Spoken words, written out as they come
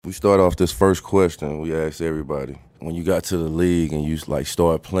We start off this first question. We ask everybody, when you got to the league and you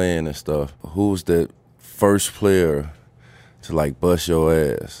start playing and stuff, who was that first player to bust your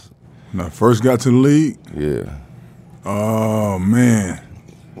ass? When I first got to the league? Yeah. Oh, man.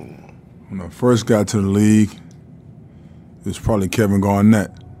 When I first got to the league, it was probably Kevin Garnett.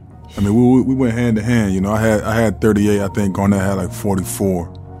 I mean, we went hand to hand. You know, I had 38. I think Garnett had 44.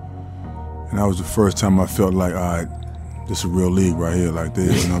 And that was the first time I felt like, all right, this is a real league right here like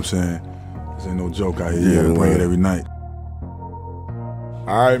this. You know what I'm saying? This ain't no joke out here. You gotta bring it every night.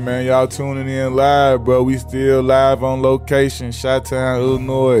 All right, man, y'all tuning in live, bro. We still live on location, Chi-Town,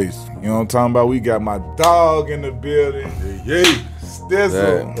 Illinois. You know what I'm talking about? We got my dog in the building. Yay.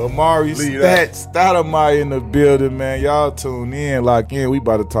 Stizzle, Amari Stoudemire in the building, man. Y'all tune in, lock in. We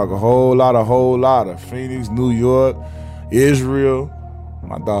about to talk a whole lot of Phoenix, New York, Israel.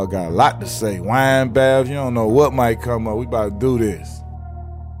 My dog got a lot to say. Wine baths, you don't know what might come up. We about to do this.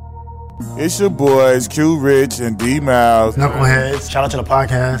 It's your boys, Q Rich and D Miles. Knuckleheads. Shout out to the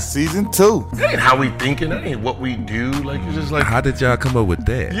podcast. Season 2. That ain't how we thinking. That ain't what we do. It's just how did y'all come up with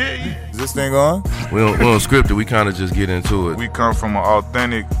that? Yeah. Is this thing on? We don't script it. We kind of just get into it. We come from an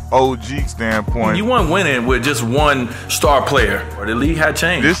authentic OG standpoint. You weren't winning with just one star player, or the league had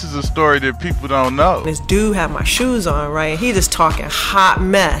changed. This is a story that people don't know. This dude had my shoes on, right? He just talking hot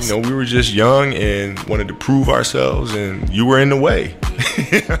mess. You know, we were just young and wanted to prove ourselves, and you were in the way.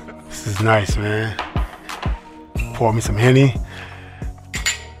 This is nice, man. Pour me some Henny.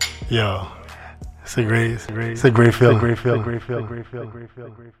 Yo, it's a great feeling.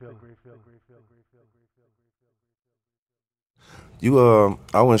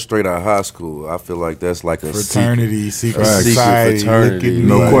 I went straight out of high school. I feel like that's like a fraternity, secret fraternity.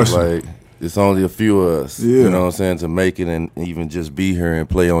 No question. It's only a few of us, yeah. You know what I'm saying, to make it and even just be here and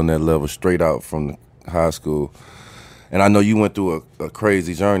play on that level straight out from high school. And I know you went through a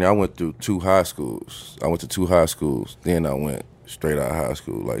crazy journey. I went through 2 high schools. I went to 2 high schools. Then I went straight out of high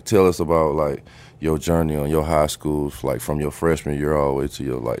school. Tell us about your journey on your high schools, from your freshman year all the way to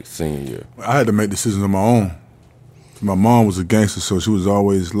your senior year. I had to make decisions on my own. My mom was a gangster, so she was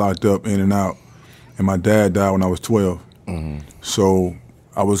always locked up in and out. And my dad died when I was 12. Mm-hmm. So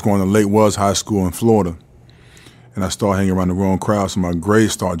I was going to Lake Wells High School in Florida. And I started hanging around the wrong crowd, so my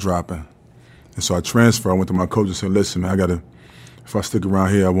grades started dropping. And so I transferred. I went to my coach and said, listen, man, if I stick around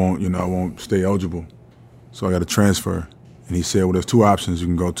here, I won't stay eligible. So I got to transfer. And he said, well, there's 2 options you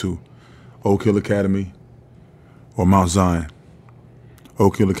can go to, Oak Hill Academy or Mount Zion.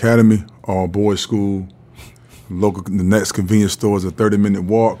 Oak Hill Academy, all boys school, the next convenience store is a 30-minute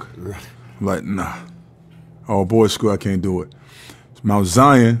walk. I'm like, nah, all boys school, I can't do it. Mount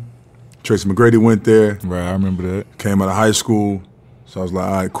Zion, Tracy McGrady went there. Right, I remember that. Came out of high school. So I was like,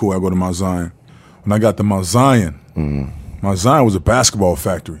 all right, cool, I go to Mount Zion. When I got to Mount Zion, Mount Zion was a basketball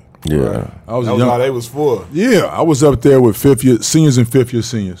factory. Yeah. Right. That was all they was for. Yeah, I was up there with seniors and fifth-year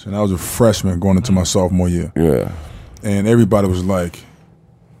seniors, and I was a freshman going into my sophomore year. Yeah. And everybody was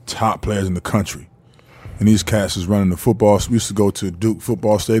top players in the country. And these cats was running the football. We used to go to Duke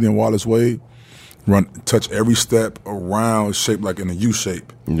Football Stadium, Wallace Wade, touch every step around, shaped like in a U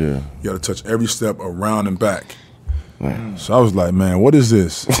shape. Yeah. You got to touch every step around and back. So I was like, man, what is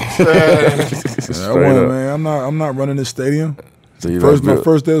this? Man, I'm not running this stadium. So my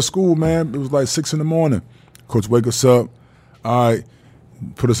first day of school, man, it was 6 a.m. Coach wake us up. All right,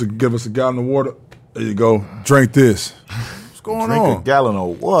 give us a gallon of water. There you go. Drink this. What's going on? Drink a gallon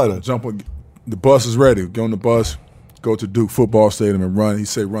of water. Jump on. The bus is ready. Get on the bus. Go to Duke Football Stadium and run. He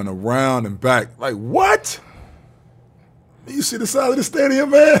said run around and back. Like, what? You see the side of the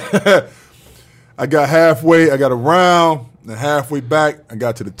stadium, man? I got halfway. I got around and halfway back. I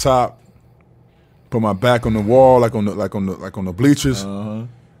got to the top. Put my back on the wall, like on the bleachers, and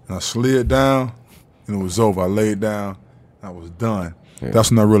I slid down, and it was over. I laid down. I was done. Yeah. That's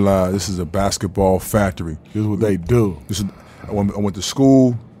when I realized this is a basketball factory. This is what they do. I went to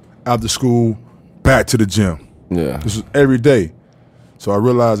school, after school, back to the gym. Yeah. This is every day. So I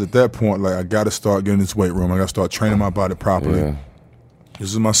realized at that point, I got to start getting in this weight room. I got to start training my body properly. Yeah.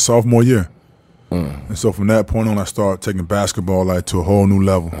 This is my sophomore year. And so from that point on, I started taking basketball to a whole new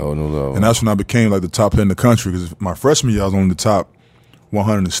level. And that's when I became the top player in the country, because my freshman year I was only the top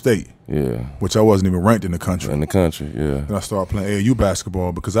 100 in the state. Yeah. Which I wasn't even ranked in the country. Yeah. And I started playing AAU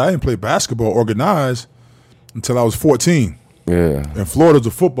basketball because I didn't play basketball organized until I was 14. Yeah. And Florida's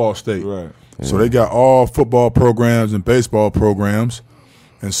a football state. Right. Yeah. So they got all football programs and baseball programs.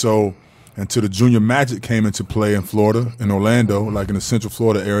 And so until the Junior Magic came into play in Florida, in Orlando, in the Central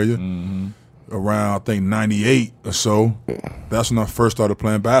Florida area, around, I think, 98 or so. That's when I first started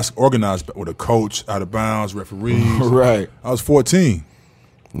playing basketball, organized with a coach, out of bounds, referees. Right. I was 14.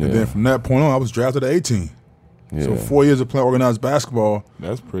 And then from that point on, I was drafted at 18. Yeah. So 4 years of playing organized basketball,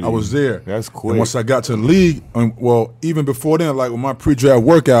 That's pretty. I was there. That's quick. And once I got to the league, well, even before then, like with my pre-draft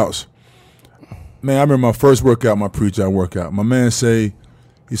workouts, man, I remember my first workout, my pre-draft workout. My man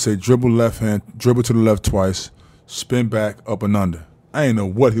he say dribble left hand, dribble to the left twice, spin back, up and under. I ain't know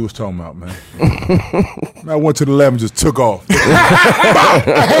what he was talking about, man. I went to the left and just took off. I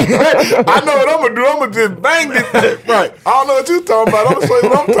know what I'm gonna do. I'm gonna just bang this. Right. I don't know what you talking about. I'm gonna show you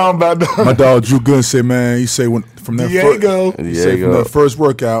what I'm talking about. Though. My dog Drew Gooden said, man, he say from that first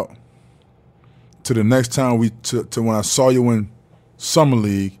workout to the next time to when I saw you in summer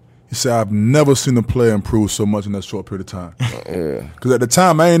league, he said, I've never seen a player improve so much in that short period of time. Yeah. Because at the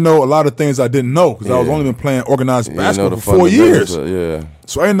time, I didn't know a lot of things I didn't know because I was only been playing organized basketball for 4 years.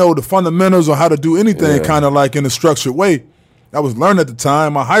 So I didn't know the fundamentals or how to do anything kind of like in a structured way. I was learning at the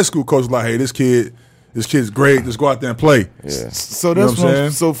time. My high school coach was like, hey, this kid's great. Just go out there and play. Yeah. So that's what I'm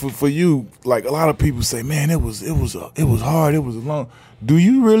saying. So for you, like a lot of people say, man, it was hard. It was long. Do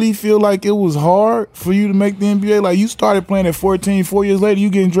you really feel like it was hard for you to make the NBA? Like you started playing at 14, 4 years later, you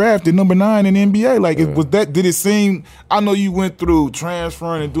getting drafted number 9 in the NBA. Like was that? Did it seem? I know you went through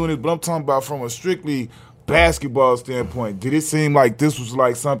transferring and doing it, but I'm talking about from a strictly basketball standpoint. Did it seem like this was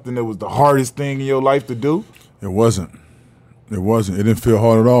like something that was the hardest thing in your life to do? It wasn't. It didn't feel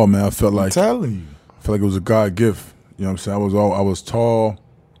hard at all, man. I felt like I'm telling you. I felt like it was a God gift. You know what I'm saying? I was tall,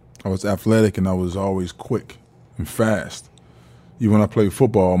 I was athletic, and I was always quick and fast. Even when I played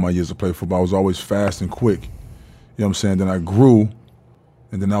football, all my years of playing football, I was always fast and quick. You know what I'm saying? Then I grew,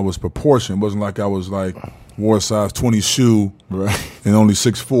 and then I was proportioned. It wasn't like I was like wore a size 20 shoe and only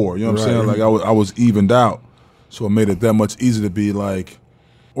 6'4". You know what I'm saying? Like I was evened out, so it made it that much easier to be like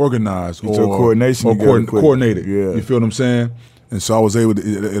organized or coordinated. Yeah. You feel what I'm saying? And so I was able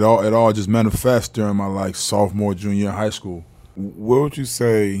to it all just manifest during my like sophomore, junior year in high school. What would you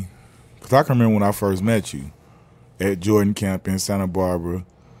say? Because I can remember when I first met you at Jordan Camp in Santa Barbara.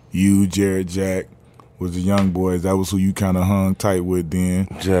 You, Jared Jack, was the young boys. That was who you kind of hung tight with then.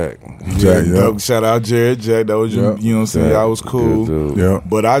 Jack, yeah. Shout out Jared Jack. That was you know what I'm saying? That was cool. Yeah.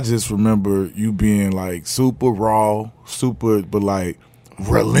 But I just remember you being like super raw, but like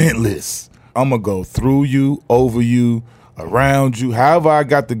relentless. I'm going to go through you, over you, around you. However I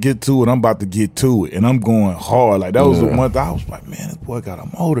got to get to it, I'm about to get to it. And I'm going hard. Like that was the one thing I was like, man, this boy got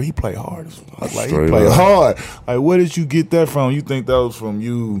a motor. He play hard. Like he play hard. Like where did you get that from? You think that was from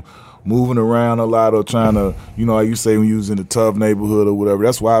you moving around a lot or trying to, you know, like you say when you was in the tough neighborhood or whatever.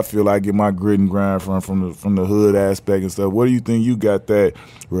 That's why I feel like I get my grit and grind from the hood aspect and stuff. Where do you think you got that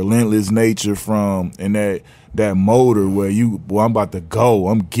relentless nature from and that motor where I'm about to go.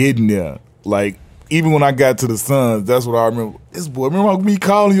 I'm getting there. Like even when I got to the Suns, that's what I remember. This boy, remember me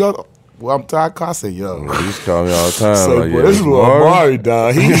calling you? Well, I say, yo. You used to call me all the time. So, like, boy, this boy Amari,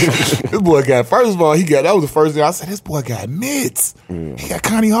 dog. This boy got, first of all, that was the first thing I said, this boy got mitts. He got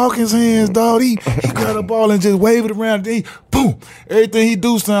Connie Hawkins' hands, dog. He got a ball and just wave it around. Boom. Everything he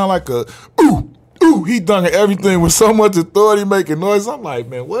do sound like a ooh. He dunking everything with so much authority, making noise. I'm like,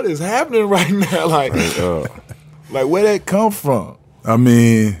 man, what is happening right now? Like where that come from? I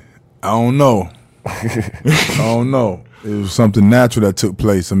mean, I don't know. I don't know. It was something natural that took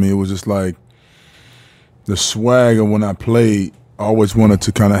place. I mean, it was just like the swag of when I played. I always wanted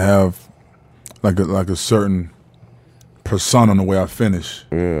to kind of have like a certain persona on the way I finish.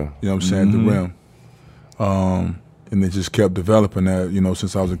 Yeah, you know what I'm saying? Mm-hmm. At the rim, and it just kept developing that. You know,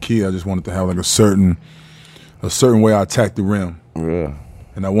 since I was a kid, I just wanted to have like a certain way I attacked the rim. Yeah.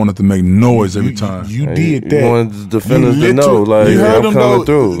 And I wanted to make noise every time. You did that. You wanted the defenders to know, like, I'm coming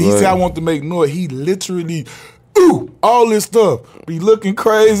through. He said, I want to make noise. He literally, all this stuff. Be looking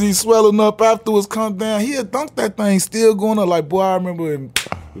crazy, swelling up afterwards, come down. He had dunked that thing still going up. Like, boy, I remember in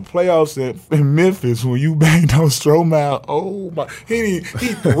the playoffs in Memphis when you banged on Stroman. Oh, my. He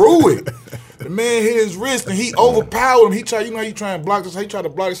threw it. The man hit his wrist and he overpowered him. He tried, you know how you try and block this. He tried to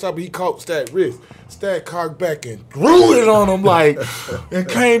block this shot, but he caught Stat wrist. Stat cocked back and threw it on him like, and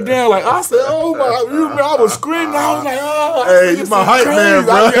came down like, I said, oh my, you remember I was screaming. I was like, oh. Hey, you my hype man,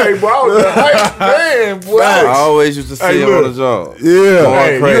 bro. Hey, bro, I was the hype man, boy. I always used to see him on the jump.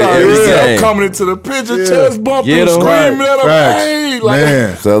 Yeah. Hey, I'm coming into the picture, chest bumping, screaming at him. Hey, like,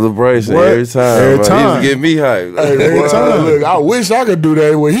 man. Celebration every time. He used to get me hyped. Every time. Look, I wish I could do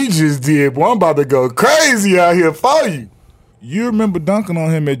that what he just did, boy. I'm about to go crazy out here for you. You remember dunking on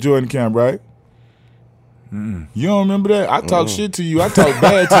him at Jordan Camp, right? You don't remember that? I talk shit to you. I talk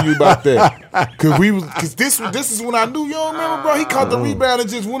bad to you about that. Cause this is when I knew. You don't remember, bro? He caught the rebound and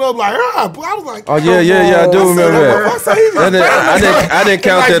just went up like, I was like, oh yeah, I do remember that. I didn't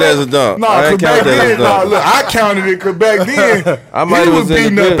count that as a dunk. No, I didn't count that as a dunk. Look, I counted it because back then he was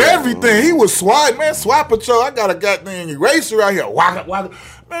beating up everything. He was swatting, man. Swat patrol. I got a goddamn eraser out here. Waka.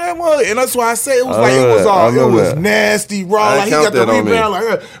 Man, and that's why I say it was it was nasty, raw. Like he got the rebound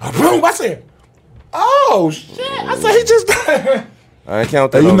like, boom. I said, oh shit! I said he just. I ain't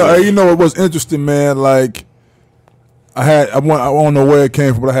count that. You know what was interesting, man? Like I don't know where it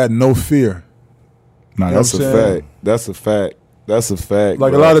came from, but I had no fear. Nah, that's a fact. That's a fact. That's a fact.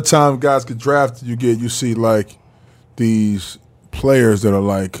 Like bro. a lot of times, guys get drafted. You see like these players that are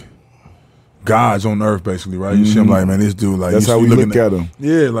like gods on earth, basically, right? You see them like, man, this dude, like that's how we look at him.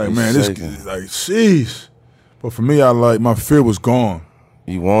 Yeah, like man, this like, jeez. But for me, my fear was gone.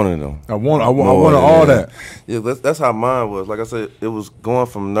 You wanted them. I wanted all that. Yeah, that's how mine was. Like I said, it was going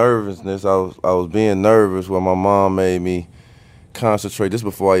from nervousness. I was being nervous where my mom made me concentrate. This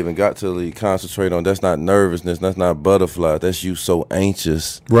before I even got to the league. Concentrate on that's not nervousness. That's not butterfly. That's you so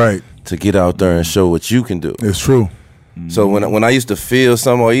anxious, right, to get out there and show what you can do. It's true. So when I used to feel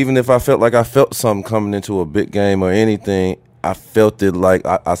something, or even if I felt like I felt something coming into a big game or anything, I felt it like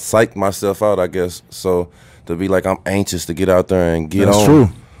I psyched myself out, I guess. So to be like I'm anxious to get out there and get on true.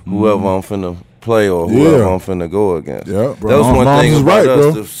 Whoever I'm finna play or whoever I'm finna go against. Yeah, bro. That was one thing about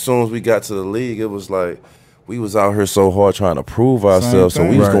us. Bro. As soon as we got to the league, it was like we was out here so hard trying to prove ourselves. So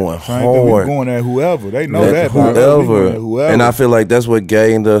we was going hard. We was going at whoever. They know that. Whoever. And I feel like that's what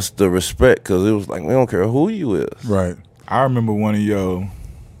gained us the respect because it was like we don't care who you is. Right. I remember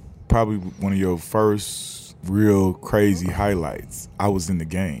probably one of your first real crazy highlights. I was in the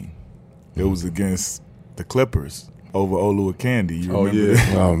game. It was against the Clippers over Oluwaseyi. You remember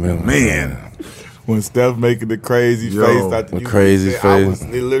that? Oh man. When Steph making the crazy face after you crazy face. I was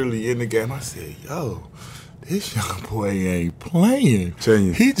literally in the game. I said, yo, this young boy ain't playing.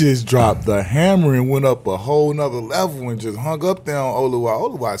 He just dropped the hammer and went up a whole nother level and just hung up there on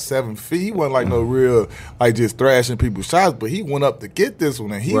Oluwaseyi 7 feet. He wasn't like no real, like just thrashing people's shots, but he went up to get this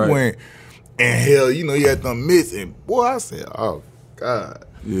one and he went and hell, he had them mitts and boy, I said, oh God.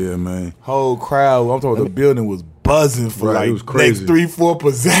 Yeah, man. Whole crowd, I'm talking the building was buzzing for like next 3-4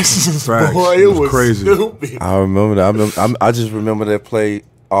 possessions. Facts. Boy, it was crazy. Stupid. I remember that. I just remember that play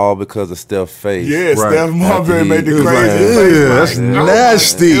all because of Steph's face. Yeah, Steph Marbury made the crazy face. Yeah, that's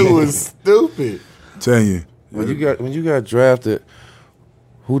nasty. It was stupid. Tell you. When you got drafted,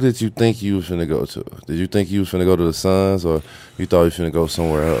 who did you think you was finna go to? Did you think you was finna go to the Suns or you thought you was finna go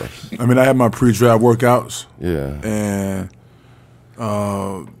somewhere else? I mean, I had my pre-draft workouts. Yeah. And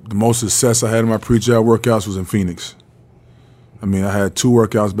the most success I had in my pre-draft workouts was in Phoenix. I mean, I had 2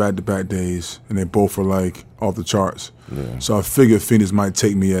 workouts back-to-back days, and they both were like off the charts. Yeah. So I figured Phoenix might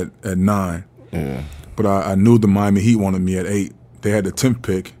take me at 9. Yeah. But I knew the Miami Heat wanted me at 8. They had the 10th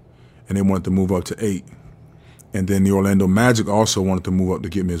pick, and they wanted to move up to 8. And then the Orlando Magic also wanted to move up to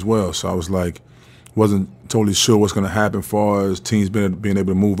get me as well. So I was like, wasn't totally sure what's going to happen as far as teams being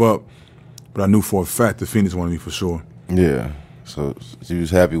able to move up. But I knew for a fact that Phoenix wanted me for sure. Yeah. So you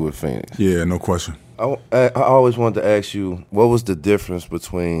was happy with Phoenix? Yeah, no question. I always wanted to ask you, what was the difference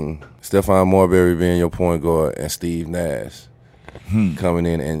between Stephon Marbury being your point guard and Steve Nash coming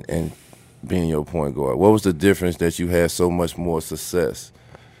in and being your point guard? What was the difference that you had so much more success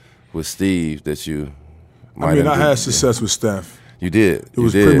with Steve that you might have? I had success with Steph. You did. It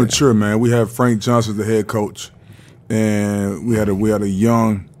was premature, man. We had Frank Johnson, the head coach, and we had a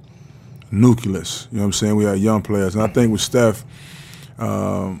young nucleus. You know what I'm saying? We had young players, and I think with Steph,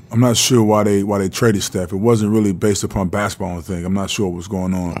 I'm not sure why they traded Steph. It wasn't really based upon basketball thing. I'm not sure what was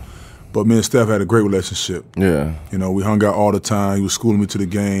going on, but me and Steph had a great relationship. Yeah, we hung out all the time. He was schooling me to the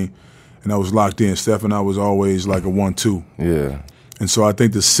game, and I was locked in. Steph and I was always like a 1-2. Yeah, and so I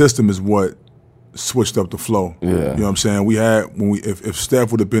think the system is what switched up the flow. Yeah, you know what I'm saying? We had if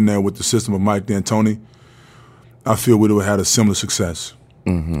Steph would have been there with the system of Mike D'Antoni, I feel we would have had a similar success.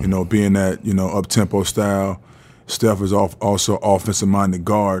 Mm-hmm. Being that, up-tempo style. Steph is also offensive-minded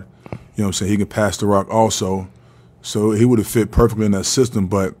guard. You know what I'm saying? He can pass the rock also. So he would have fit perfectly in that system,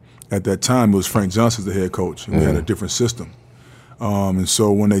 but at that time it was Frank Johnson the head coach, and we had a different system. And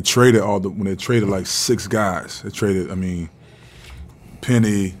so when they traded like 6 guys, they traded,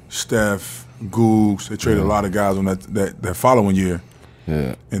 Penny, Steph, Googs, they traded a lot of guys on that following year.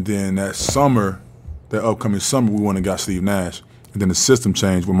 Yeah. And then that upcoming summer, we went and got Steve Nash. And then the system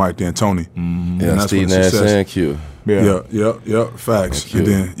changed with Mike D'Antoni. Mm-hmm. Yeah, Steve Nash and Q. Yeah, facts. And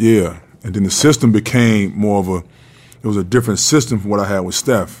then the system became more of it was a different system from what I had with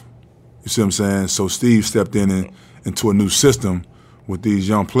Steph. You see what I'm saying? So Steve stepped into a new system with these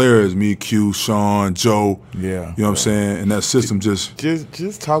young players, me, Q, Sean, Joe. Yeah. You know what I'm saying? And that system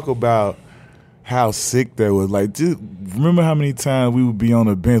just talk about how sick that was. Like, just remember how many times we would be on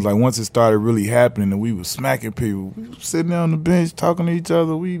the bench. Like, once it started really happening and we were smacking people, we were sitting there on the bench talking to each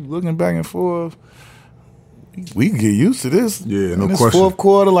other. We looking back and forth. We can get used to this. Yeah, no in this question. Fourth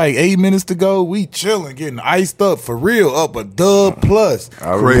quarter, like 8 minutes to go, we chilling, getting iced up for real, up a dub plus.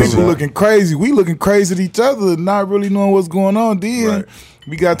 Crazy. People looking crazy. We looking crazy at each other, not really knowing what's going on. Then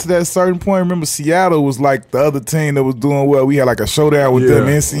we got to that certain point. Remember, Seattle was like the other team that was doing well. We had like a showdown with them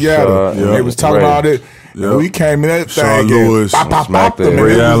in Seattle. They was talking about it. And we came in that Sean thing. Lewis, Popped them.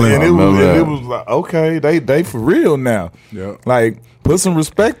 Ray Allen. And it was like, okay, they for real now. Yeah. Like, put some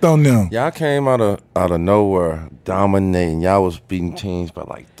respect on them. Y'all came out of nowhere dominating. Y'all was beating teams by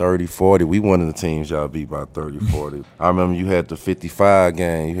like 30, 40. We one of the teams y'all beat by 30, 40. I remember you had the 55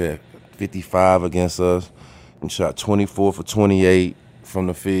 game. You had 55 against us. You shot 24 for 28 from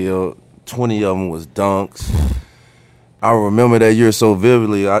the field. 20 of them was dunks. I remember that year so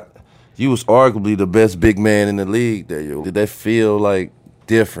vividly. You was arguably the best big man in the league that year. Did that feel like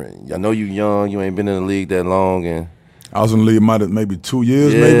different? I know you young. You ain't been in the league that long, and I was in the league maybe 2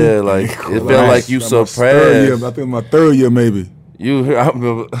 years, yeah, maybe. like it felt like you surpassed. I think it was my third year, maybe. I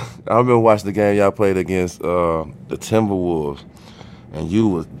remember watching the game y'all played against the Timberwolves, and you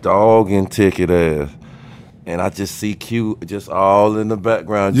was dogging Ticket ass. And I just see Q just all in the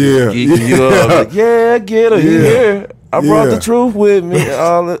background, just geeking you up. Like, yeah, get her, here. I brought the truth with me.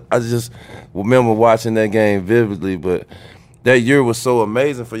 I just remember watching that game vividly, but that year was so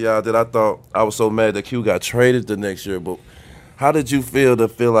amazing for y'all that I thought I was so mad that Q got traded the next year. But how did you feel to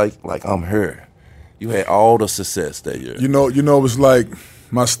feel like I'm here? You had all the success that year. You know, it was like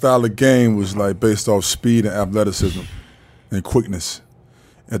my style of game was like based off speed and athleticism and quickness.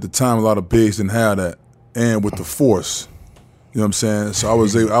 At the time, a lot of bigs didn't have that, and with the force. You know what I'm saying? So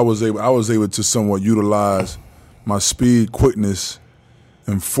I was able to somewhat utilize my speed, quickness,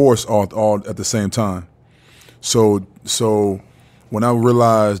 and force all at the same time. So when I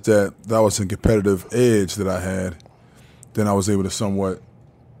realized that was a competitive edge that I had, then I was able to somewhat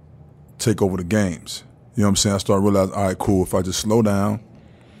take over the games. You know what I'm saying? I started realizing, all right, cool, if I just slow down,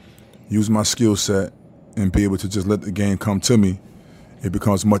 use my skill set, and be able to just let the game come to me, it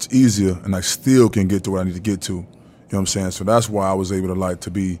becomes much easier, and I still can get to where I need to get to. You know what I'm saying? So that's why I was able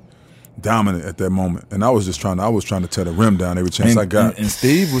to be dominant at that moment. And I was trying to tear the rim down every chance I got. And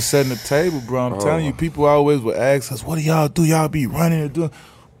Steve was setting the table, bro. I'm telling you, people always would ask us, what do y'all do? Y'all be running and doing.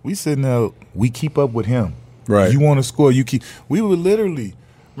 We sitting there, we keep up with him. Right. You want to score, you keep. We would literally,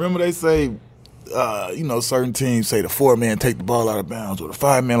 remember they say, certain teams say the 4-man take the ball out of bounds or the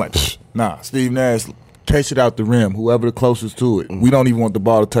 5-man, like, nah, Steve Nash, catch it out the rim, whoever the closest to it. We don't even want the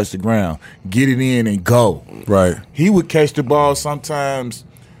ball to touch the ground. Get it in and go. Right. He would catch the ball sometimes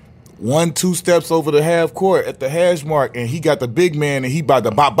 1-2 steps over the half court at the hash mark, and he got the big man, and he about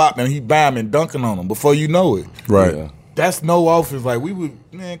to bop, and he bam and dunking on him before you know it. Right. Yeah. That's no offense. Like,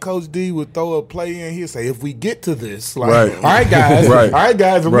 Coach D would throw a play in. He'd say, if we get to this, like, right. all right,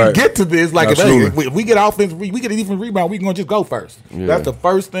 guys, if we get to this, like, if we get offense, we get a defensive rebound, we going to just go first. Yeah. That's the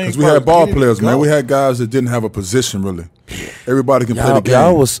first thing. Because we had ball players, man. We had guys that didn't have a position, really. Everybody can play the game.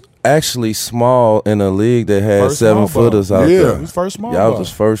 Y'all was actually small in a league that had 7-footers out there. It was first small Y'all ball.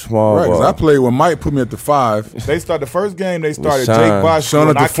 was first small ball. Because I played when Mike put me at the 5. They started the first game. They started Sean. Jake Bosch Sean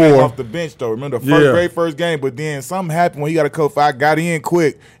and at I the came 4. off the bench though. Remember the first game, but then something happened when he got a coach. I got in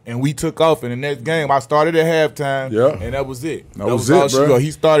quick and we took off. In the next game, I started at halftime. And that was it. That was it, bro.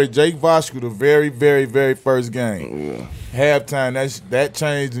 He started Jake Voshku the very, very, very first game. Halftime, that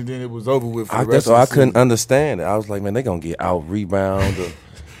changed, and then it was over with. For the rest of the I season. couldn't understand it. I was like, man, they gonna get out rebound.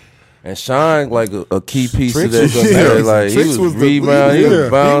 And Sean, like a key piece of that. Like Tricks he was rebound, he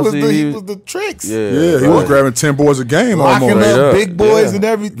was bouncy. He was the tricks. Yeah, he was grabbing 10 boards a game, locking almost. up big boys and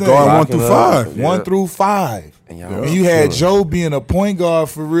everything. Going 1 through 5. 1 through 5. And you had Joe being a point guard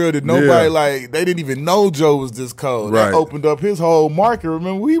for real that nobody they didn't even know Joe was this cold. Right. That opened up his whole market.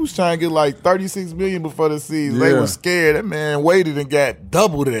 Remember, we was trying to get like $36 million before the season. They were scared. That man waited and got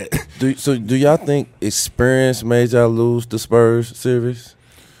double that. Do y'all think experience made y'all lose the Spurs series?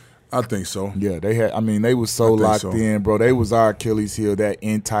 I think so. Yeah, they was so locked in, bro. They was our Achilles heel that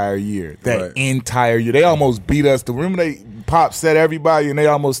entire year. Entire year. They almost beat us. Remember Pop set everybody and they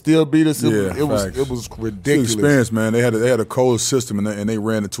almost still beat us? It was ridiculous. It's experience, man. They had a cold system and they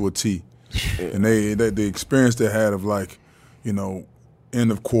ran it to a T. And the experience they had of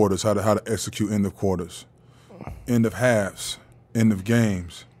end of quarters, how to execute end of quarters, end of halves, end of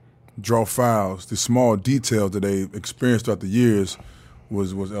games, draw fouls, the small details that they experienced throughout the years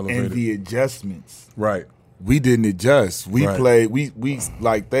was elevated. And the adjustments. Right. We didn't adjust. We Right. played. We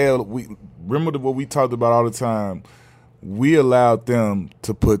like they. We remember what we talked about all the time. We allowed them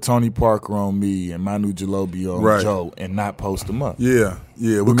to put Tony Parker on me and Manu Ginobili on Right. Joe and not post them up. Yeah.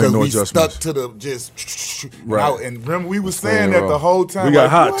 We Because made no we adjustments. stuck to the just Right. and remember we were saying that the whole time. We got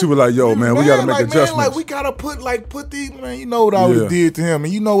like, hot what? too. We're like, yo, man, we got to make like, adjustments. Man, like we gotta put these. Man, you know what I would have did to him,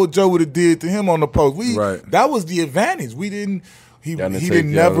 and you know what Joe would have did to him on the post. That was the advantage. We didn't. He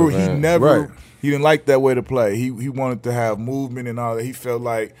never. Right. He didn't like that way to play. He wanted to have movement and all that. He felt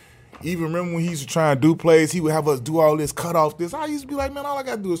like, even remember when he used to try and do plays, he would have us do all this, cut off this. I used to be like, man, all I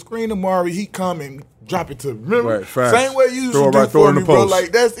got to do is screen Amari. He come and drop it to remember? Right, fast. Same way you used Throw to it do right, throw it for in me, the bro. post.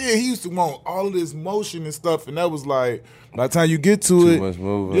 Like, that's it. He used to want all of this motion and stuff, and that was like, by the time you get to it, much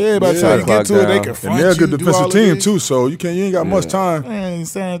movement. yeah, by the time you get to it, they confront And they're a good you, do all defensive of team this. too, so you ain't got much time. Man,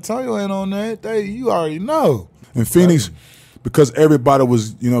 San Antonio ain't on that. You already know. In Phoenix, because everybody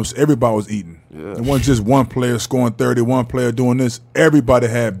was, everybody was eating. Yeah. It wasn't just one player scoring 30, one player doing this. Everybody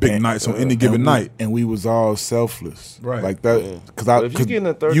had big nights on any given night, and we was all selfless, right? Like that,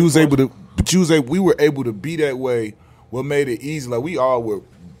 because you was able to, we were able to be that way. What made it easy? Like we all were,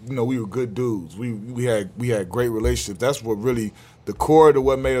 we were good dudes. We had great relationships. That's what really the core to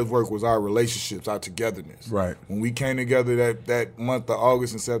what made us work was our relationships, our togetherness. Right. When we came together that month of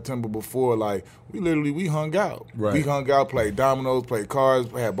August and September before, like we hung out. Right. We hung out, played dominoes, played cards,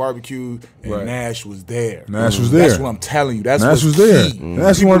 had barbecue, and Right. Nash was there. Nash was there. That's what I'm telling you. That's Nash what's was there. key.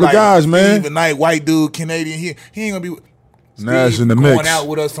 Nash People one of the like guys, man. Steve, a night white dude, Canadian. He ain't gonna be. Nash Steve in the going mix. out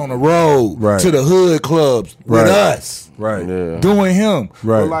with us on the road Right. to the hood clubs Right. with us, Right. Yeah. doing him.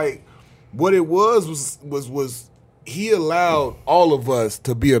 Right. But like, what it was he allowed all of us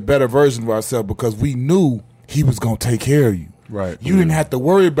to be a better version of ourselves because we knew he was gonna take care of you. Right. You didn't have to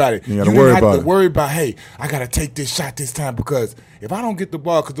worry about it. You You gotta didn't worry have about to it. worry about, hey, I got to take this shot this time because if I don't get the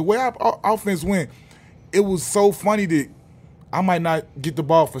ball, because the way our offense went, it was so funny that I might not get the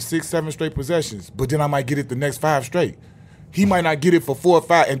ball for 6, 7 straight possessions, but then I might get it the next 5 straight. He might not get it for 4 or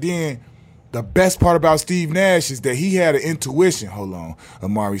 5, and then the best part about Steve Nash is that he had an intuition. Hold on,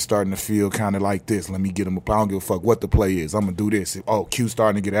 Amari's starting to feel kind of like this. Let me get him up. I don't give a fuck what the play is. I'm going to do this. Oh, Q's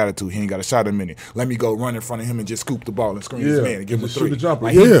starting to get attitude. He ain't got a shot in a minute. Let me go run in front of him and just scoop the ball and screen his man and give him a Just 3. shoot the jumper.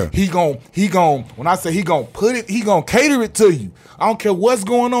 Like, Yeah. He gon' when I say he gon' put it, he gon' cater it to you. I don't care what's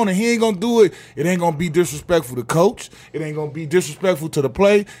going on, and he ain't gonna do it. It ain't gonna be disrespectful to coach. It ain't gonna be disrespectful to the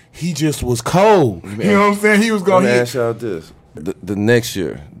play. He just was cold. You know what I'm saying? He was Let gonna me hit. ask y'all this. The next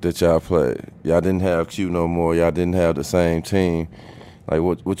year that y'all played, y'all didn't have Q no more. Y'all didn't have the same team. Like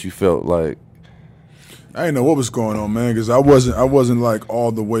what you felt like? I didn't know what was going on, man, because I wasn't like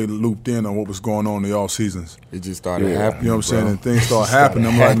all the way looped in on what was going on in the off seasons. It just started happening. You know what I'm saying? bro. And things start happening.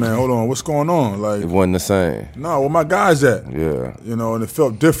 I'm like, man, hold on, what's going on? Like, It wasn't the same. no, where my guys at? Yeah. And it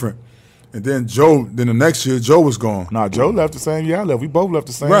felt different. And then the next year, Joe was gone. Nah, Joe left the same year I left. We both left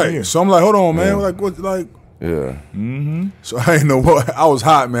the same Right. year. So I'm like, hold on, man. Yeah. Like, what? Like, Yeah. so I didn't know what. I was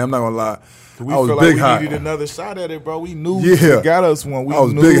hot, man. I'm not gonna lie. We I was felt big like we hot. needed another shot at it, bro. We knew Yeah. he got us one. I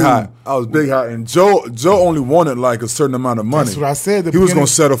was big hot. And Joe only wanted like a certain amount of money. That's what I said at the He was beginning. gonna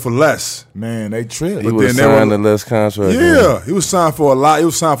settle for less. Man, they tripped. He But was then they signed were- a less contract. Yeah, he was signed for a lot. He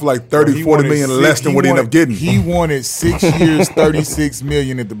was signed for like 30, He 40 wanted million six- less than what he ended up getting. He wanted 6 years, 36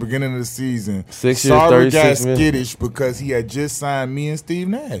 million at the beginning of the season. 6 years, Sarver 36 got million. skittish because he had just signed me and Steve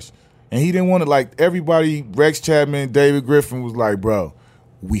Nash, and he didn't want to. Like everybody, Rex Chapman, David Griffin was like, "Bro,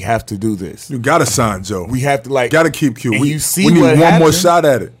 we have to do this. You gotta sign Joe. We have to like Gotta keep Q. And We, you see we need what one more happened. shot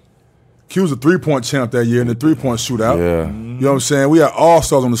at it. Q was a 3-point champ that year in the 3-point shootout. Yeah. You know what I'm saying? We had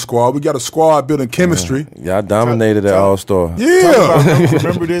all-stars on the squad. We got a squad building chemistry. Y'all dominated at All Star. Yeah.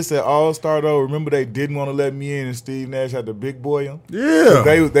 Remember this at All Star though. Remember they didn't want to let me in, and Steve Nash had the big boy him. Yeah.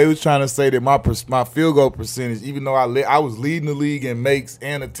 They was trying to say that my field goal percentage, even though I was leading the league in makes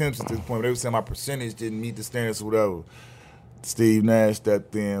and attempts at this point, they were saying my percentage didn't meet the standards or whatever. Steve Nash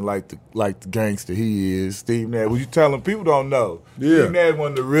stepped in like the gangster he is. Steve Nash, what you telling people don't know. Yeah. Steve Nash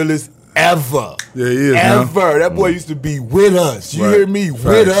one of the realest ever. Yeah, he is, man. Ever. That boy used to be with us. You Right. hear me? Facts.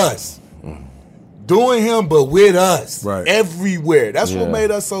 With us. Doing him, but with us. Right. Everywhere. That's what Yeah. made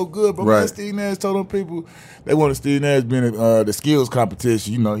us so good. But man, Right. Steve Nash told them people they wanted Steve Nash being in the skills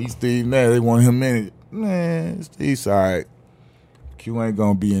competition. You know, he's Steve Nash. They want him in it. Man, Steve's all right. Q ain't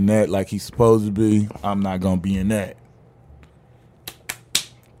going to be in that like he's supposed to be. I'm not going to be in that.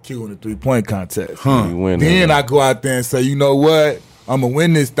 Q in the 3-point contest. You win Then that. I go out there and say, you know what? I'm going to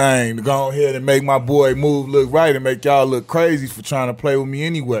win this thing to go ahead and make my boy move look right and make y'all look crazy for trying to play with me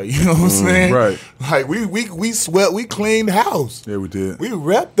anyway. You know what I'm saying? right. Like, we swept, we cleaned house. Yeah, we did. We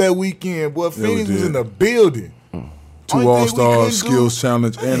repped that weekend. Boy, we Phoenix was did. in the building. 2 All-Stars, skills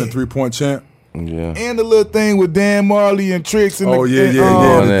challenge, and a 3-point champ. Yeah. And the little thing with Dan Marley and Tricks and Oh, the,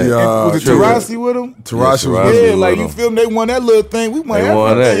 yeah. was it Tarasi with him? Tarasi was Tarasi. Yeah, like you feel me? They won that little thing. We won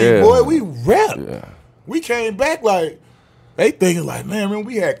that, yeah. Boy, we rap. Yeah. We came back like they thinking like, man, remember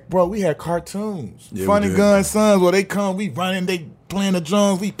we had cartoons. Yeah, Funny Gun Sons where they come, we running, they playing the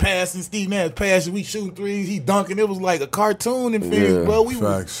drums, we passing, Steve Nash passing, we shooting threes, he dunking. It was like a cartoon in Phoenix, bro. We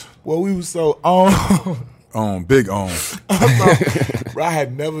was so on. Big on. I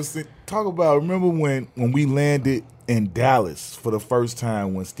had never seen. Talk about. Remember when we landed in Dallas for the first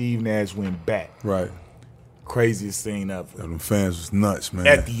time when Steve Nash went back? Right. Craziest scene ever. Them fans was nuts, man.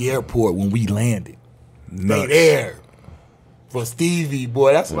 At the airport when we landed, nuts. They there for Stevie,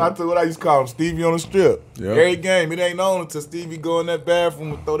 boy. That's what I used to call him, Stevie on the strip. Yep. Every game, it ain't on until Stevie go in that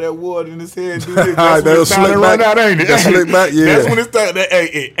bathroom and throw that water in his head and do this. That's when it's time to run out, ain't it? That slick back, yeah. That's when it's time. Hey,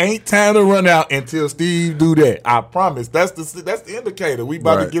 it ain't time to run out until Steve do that. I promise. That's the indicator. We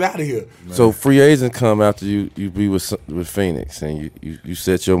about to get out of here. Man. So free agent come after you be with Phoenix and you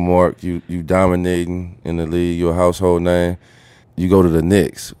set your mark. You dominating in the league. Your household name. You go to the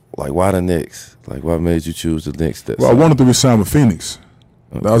Knicks. Like, why the Knicks? Like, what made you choose the Knicks? Well, I wanted to resign with Phoenix.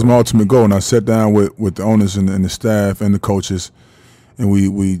 Okay. That was my ultimate goal. And I sat down with the owners and the staff and the coaches, and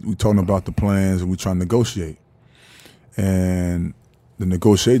we talking about the plans, and we trying to negotiate. And the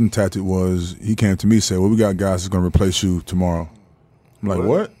negotiating tactic was he came to me and said, well, we got guys that's going to replace you tomorrow. I'm like,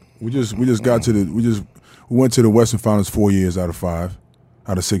 what? We just got to we went to the Western Finals 4 years out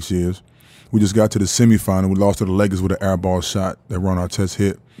of 6 years. We just got to the semifinal. We lost to the Lakers with an air ball shot that Ron Artest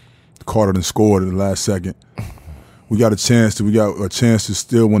hit. Carter then scored at the last second. We got a chance to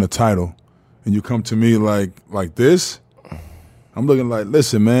still win a title, and you come to me like this. I'm looking like,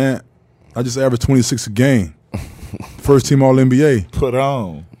 listen, man, I just averaged 26 a game, first team All NBA. Put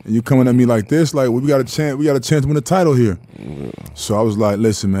on. And you coming at me like this, like we got a chance to win a title here. Yeah. So I was like,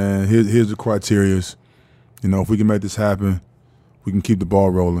 listen, man, here's the criterias. You know, if we can make this happen, we can keep the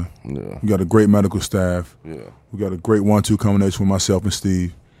ball rolling. Yeah. We got a great medical staff. Yeah. We got a great 1-2 combination with myself and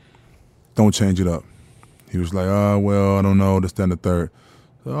Steve. Don't change it up. He was like, well, I don't know, this, that, and the third.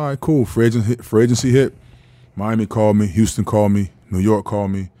 So, all right, cool. Free agency hit. Miami called me. Houston called me. New York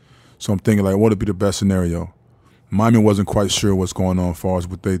called me. So I'm thinking, like, what would be the best scenario? Miami wasn't quite sure what's going on as far as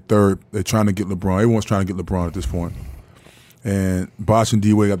with they're trying to get LeBron. Everyone's trying to get LeBron at this point. And Bosh and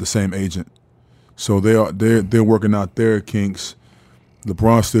D-Wade got the same agent. So they're working out their kinks.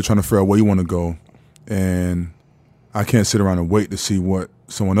 LeBron's still trying to figure out where you want to go. And I can't sit around and wait to see what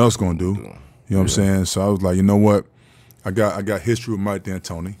someone else going to do. You know what I'm saying? So I was like, you know what? I got history with Mike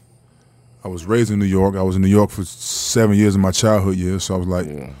D'Antoni. I was raised in New York. I was in New York for 7 years of my childhood years. So I was like,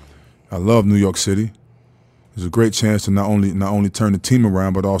 I love New York City. It's a great chance to not only turn the team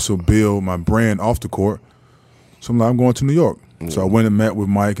around, but also build my brand off the court. So I'm like, I'm going to New York. So I went and met with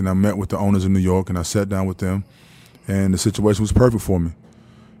Mike, and I met with the owners in New York, and I sat down with them, and the situation was perfect for me.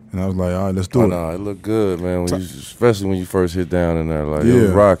 And I was like, all right, let's do it. No, it looked good, man. Especially when you first hit down in there, like it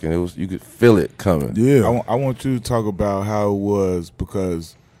was rocking. You could feel it coming. Yeah. I want you to talk about how it was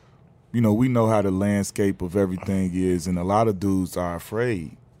because, you know, we know how the landscape of everything is, and a lot of dudes are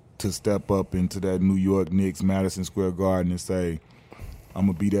afraid to step up into that New York Knicks, Madison Square Garden, and say, I'm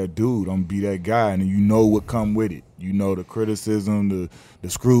going to be that dude. I'm going to be that guy. And you know what come with it. You know the criticism, the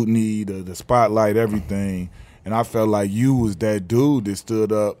scrutiny, the spotlight, everything. And I felt like you was that dude that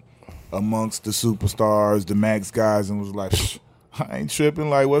stood up amongst the superstars, the max guys, and was like, I ain't tripping.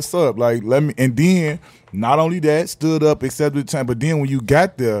 Like, what's up? Like, let me. And then, not only that, stood up, accepted the time, but then when you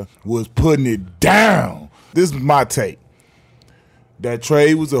got there, was putting it down. This is my take. That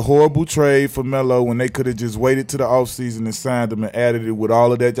trade was a horrible trade for Melo when they could have just waited to the offseason and signed him and added it with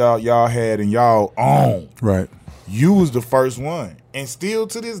all of that y'all had and y'all own. Right. You was the first one. And still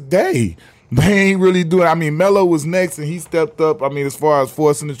to this day, they ain't really doing it. I mean, Melo was next and he stepped up. I mean, as far as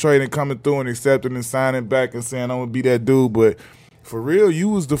forcing the trade and coming through and accepting and signing back and saying, I'm going to be that dude. But for real, you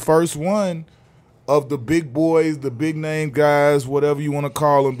was the first one of the big boys, the big name guys, whatever you want to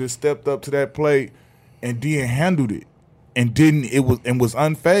call them, that stepped up to that plate and then handled it. And was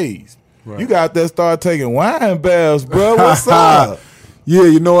unfazed. Right. You got that start taking wine baths, bro. What's up? Yeah,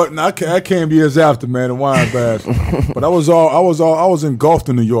 you know what? I came years after, man, the wine baths. But I was engulfed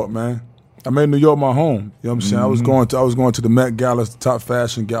in New York, man. I made New York my home. You know what I'm saying? Mm-hmm. I was going to the Met Galas, the top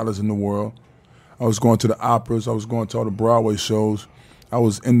fashion galas in the world. I was going to the operas. I was going to all the Broadway shows. I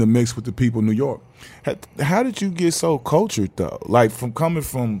was in the mix with the people in New York. How did you get so cultured though? Like from coming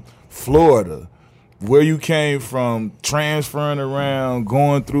from Florida, where you came from, transferring around,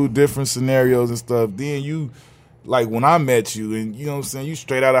 going through different scenarios and stuff, then you like when I met you, and you know what I'm saying, you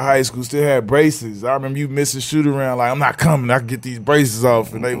straight out of high school, still had braces. I remember you missing shoot around, like, I'm not coming, I can get these braces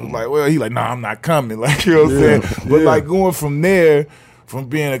off. And they was like, well, he like, nah, I'm not coming. Like, you know what I'm saying? But like going from there, from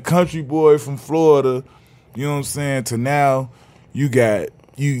being a country boy from Florida, you know what I'm saying, to now you got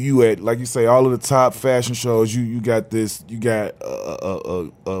you at, like you say, all of the top fashion shows, you got a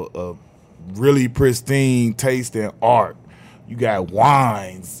really pristine taste in art. You got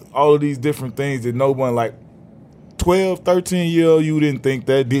wines, all of these different things that no one, like 12, 13-year-old, you didn't think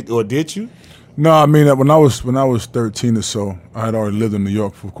that, did you? No, I mean, when I was 13 or so, I had already lived in New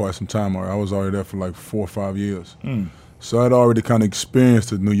York for quite some time. I was already there for like 4 or 5 years. So I had already kind of experienced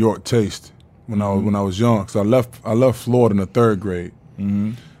the New York taste when I was young. Because I left Florida in the 3rd grade.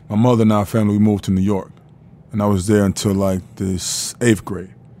 My mother and our family, we moved to New York, and I was there until like the 8th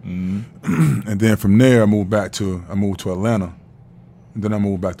grade. And then from there, I moved to Atlanta, and then I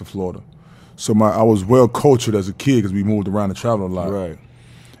moved back to Florida. So I was well cultured as a kid because we moved around and traveled a lot. Right.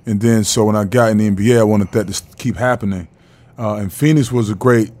 And then so when I got in the NBA, I wanted that to keep happening. And Phoenix was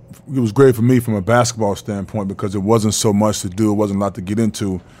great for me from a basketball standpoint because it wasn't so much to do, it wasn't a lot to get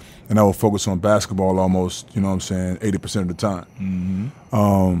into, and I would focus on basketball almost, you know what I'm saying, 80% of the time.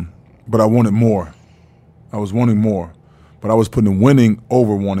 But I wanted more. I was wanting more. But I was putting winning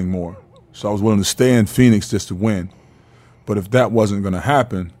over wanting more. So I was willing to stay in Phoenix just to win. But if that wasn't going to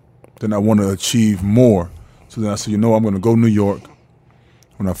happen, then I want to achieve more. So then I said, I'm going to go to New York.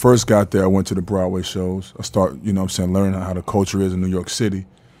 When I first got there, I went to the Broadway shows. I started, learning how the culture is in New York City.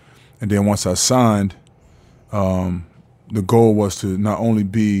 And then once I signed, the goal was to not only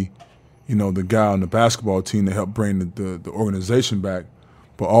be, the guy on the basketball team to help bring the organization back,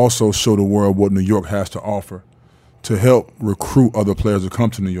 but also show the world what New York has to offer to help recruit other players to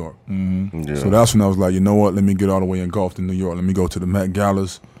come to New York. So that's when I was like, you know what, let me get all the way engulfed in New York. Let me go to the Met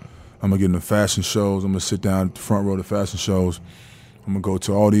Galas. I'm going to get in the fashion shows. I'm going to sit down at the front row of the fashion shows. I'm going to go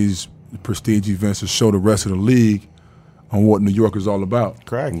to all these prestige events to show the rest of the league on what New York is all about.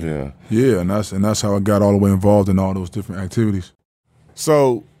 Correct. Yeah, and that's how I got all the way involved in all those different activities.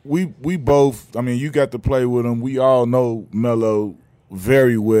 So we both, I mean, you got to play with him. We all know Melo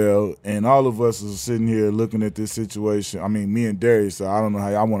very well, and all of us are sitting here looking at this situation. I mean, me and Darius, so I don't know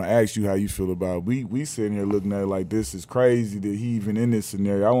how, I want to ask you how you feel about it. We sitting here looking at it like this is crazy that he even in this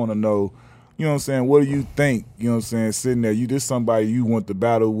scenario. I want to know, you know what I'm saying, what do you think, you know what I'm saying, sitting there, you just somebody you want to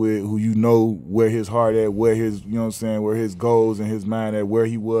battle with, who you know where his heart at, where his, you know what I'm saying, where his goals and his mind at, where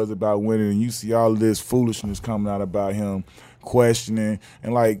he was about winning, and you see all of this foolishness coming out about him, questioning,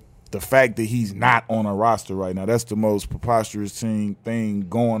 and like, the fact that he's not on a roster right now, that's the most preposterous thing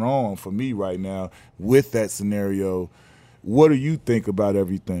going on for me right now with that scenario. What do you think about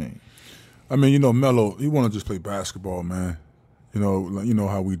everything? I mean, Melo, he want to just play basketball, man. You know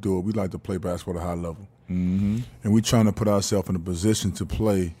how we do it. We like to play basketball at a high level. And we're trying to put ourselves in a position to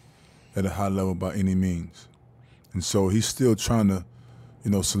play at a high level by any means. And so he's still trying to,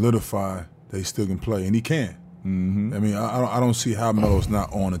 solidify that he still can play, and he can. I mean, I don't see how Melo's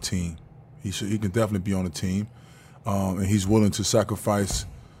not on a team. He can definitely be on a team, and he's willing to sacrifice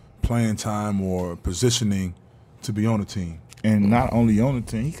playing time or positioning to be on a team. And not only on the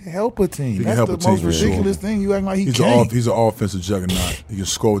team, he can help a team. He That's can help the a team, most ridiculous thing. You act like he can't. He's an offensive juggernaut. He can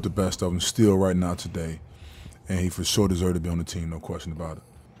score with the best of them still right now today, and he for sure deserves to be on the team, no question about it.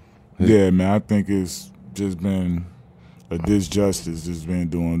 Yeah, man, I think it's just been a disjustice that's been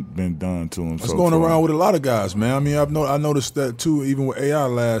done to him. That's going around with a lot of guys, man. I mean, I noticed that too, even with AI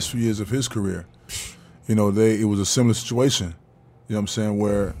last few years of his career. It was a similar situation. You know what I'm saying,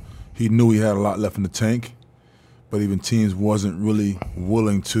 where he knew he had a lot left in the tank, but even teams wasn't really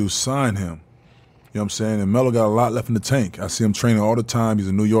willing to sign him. You know what I'm saying? And Melo got a lot left in the tank. I see him training all the time. He's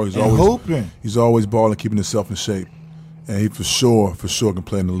in New York. He's always hooping. He's always balling, keeping himself in shape, and he for sure can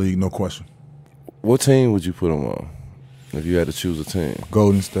play in the league, no question. What team would you put him on if you had to choose a team?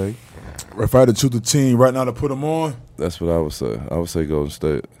 Golden State. If I had to choose a team right now to put him on, that's what I would say. I would say Golden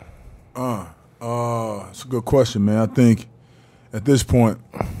State. It's a good question, man. I think at this point,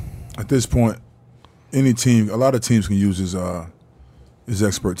 any team, a lot of teams can use his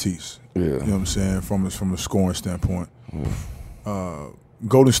expertise. Yeah. You know what I'm saying, from a scoring standpoint.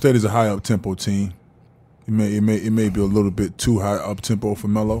 Golden State is a high up tempo team. It may be a little bit too high up tempo for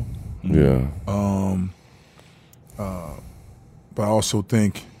Melo. Yeah. But I also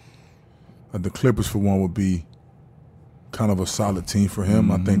think the Clippers, for one, would be kind of a solid team for him.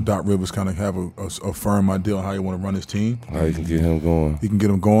 I think Doc Rivers kind of have a firm idea on how he want to run his team. How you can get him going. He can get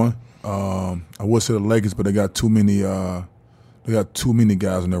him going. I would say the Lakers, but they got too many they got too many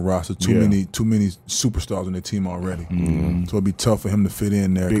guys on their roster, too many superstars on their team already. So it'd be tough for him to fit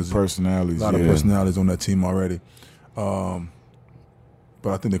in there. Big personalities. A lot of personalities on that team already.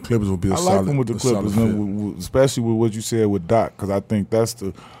 But I think the Clippers will be a solid fit. I like him with the Clippers, especially with what you said with Doc, because I think that's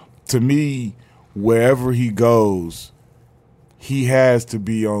to me, wherever he goes, he has to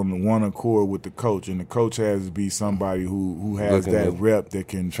be on one accord with the coach, and the coach has to be somebody who has that rep that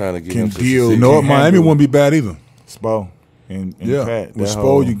can deal. You know what? Miami wouldn't be bad either. Spo and Pat. With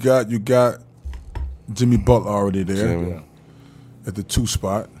Spo, you got Jimmy Butler already there at the 2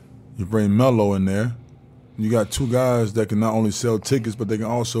 spot. You bring Melo in there. You got 2 guys that can not only sell tickets, but they can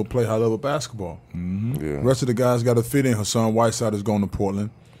also play high-level basketball. The rest of the guys got to fit in. Hassan Whiteside is going to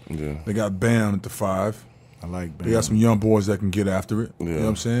Portland. They got Bam at the 5. I like Bam. They got some young boys that can get after it. You know what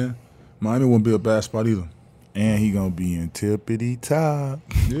I'm saying? Miami won't be a bad spot either. And he going to be in tippity top.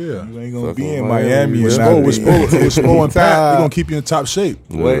 Yeah. You ain't going to be in Miami. With Spo and Pat, they're going to keep you in top shape.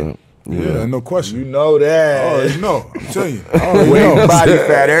 Yeah, no question. You know that. Oh, you know. I'm telling you. Body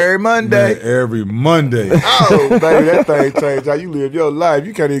fat every Monday. Man, every Monday. Oh, baby, that thing changed how you live your life.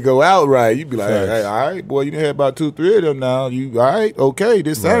 You can't even go out right. You be like, hey, all right, boy, you done had about 2-3 of them now. You all right? Okay,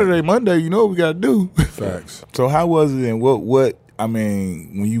 this Saturday, Monday, you know what we got to do. Facts. So how was it, and what? I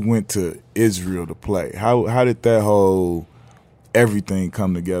mean, when you went to Israel to play, how did that whole everything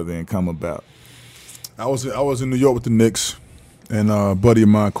come together and come about? I was in New York with the Knicks. And a buddy of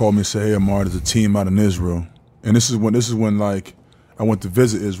mine called me and said, "Hey, Amar, there's a team out in Israel." And this is when like I went to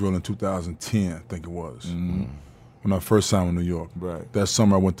visit Israel in 2010, I think it was, when I first signed with New York. Right. That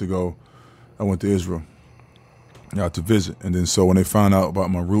summer I went to Israel, to visit. And then so when they found out about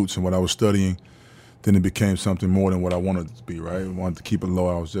my roots and what I was studying, then it became something more than what I wanted it to be. Right. I wanted to keep it low.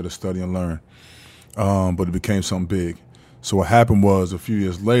 I was there to study and learn, but it became something big. So what happened was a few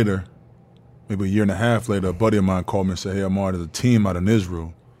years later. Maybe a year and a half later, a buddy of mine called me and said, "Hey, Amar, there's a team out in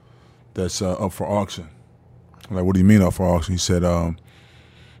Israel that's up for auction." I'm like, "What do you mean up for auction?" He said,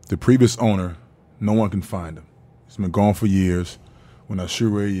 "The previous owner, no one can find him. He's been gone for years. We're not sure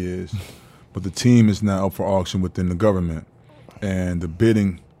where he is. But the team is now up for auction within the government, and the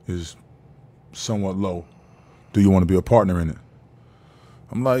bidding is somewhat low. Do you want to be a partner in it?"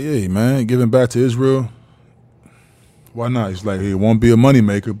 I'm like, "Yeah, man, giving back to Israel, why not?" He's like, "Hey, it won't be a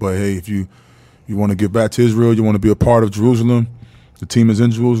moneymaker, but hey, if you want to give back to Israel, you want to be a part of Jerusalem, the team is in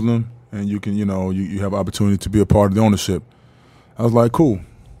Jerusalem, and you can, you have opportunity to be a part of the ownership." I was like, cool.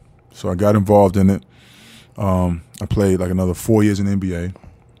 So I got involved in it. I played like another 4 years in the NBA,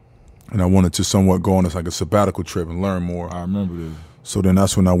 and I wanted to somewhat go on as like a sabbatical trip and learn more. I remember this. So then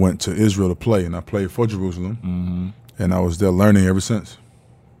that's when I went to Israel to play, and I played for Jerusalem, and I was there learning ever since.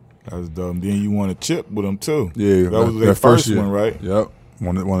 That was dumb. Then you won a chip with them too. Yeah, that was their first one, right? Yep.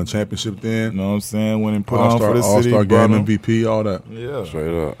 Won a championship then. You know what I'm saying? Went and put on for the city. All-Star game, MVP, all that. Yeah.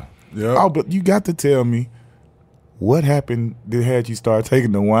 Straight up. Yeah. Oh, but you got to tell me what happened that had you start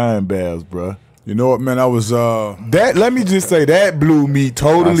taking the wine baths, bro. You know what, man? I was that. Let me just say that blew me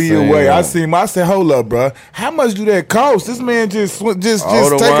totally away. I said, hold up, bro. How much do that cost? This man just taking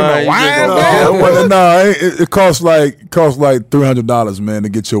a wine bath. No, it costs like $300, man, to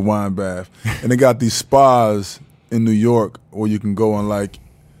get your wine bath. And they got these spas in New York where you can go and like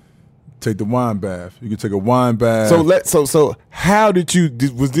take the wine bath. You can take a wine bath. So how did you?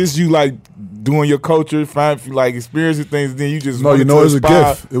 Was this you like doing your culture, like experiencing things? Then you just no, it was a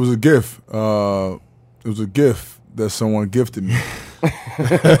gift. It was a gift. It was a gift that someone gifted me.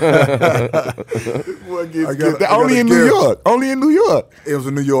 Only in New York. Only in New York. It was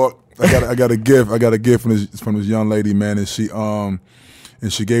in New York. I got a gift. I got a gift from this young lady, man, and she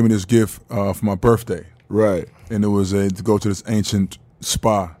gave me this gift for my birthday. Right. And it was to go to this ancient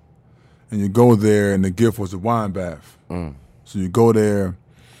spa. And you go there, and the gift was a wine bath. So you go there,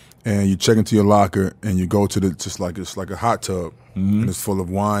 and you check into your locker, and you go to it's like a hot tub, and it's full of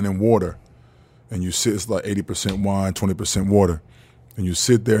wine and water. And you sit, it's like 80% wine, 20% water. And you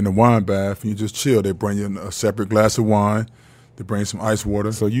sit there in the wine bath, and you just chill. They bring you a separate glass of wine. They bring some ice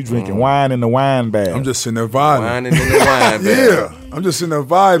water. So you drinking wine in the wine bath. I'm just sitting there vibing. Wine in the wine bath. Yeah, I'm just sitting there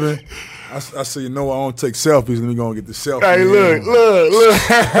vibing. I said, I don't take selfies. Let me go and get the selfie. Hey, look.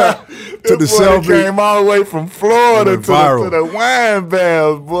 Took the selfie. Came all the way from Florida to the wine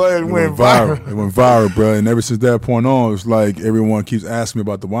baths, boy. It went viral. It went viral, bro. And ever since that point on, it's like everyone keeps asking me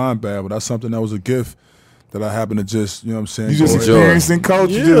about the wine bath, but that's something that was a gift that I happen to just, you know what I'm saying? You just experiencing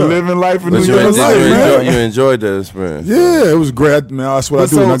culture, just living life in New York. You enjoyed that experience. Yeah, it was great, man. That's what I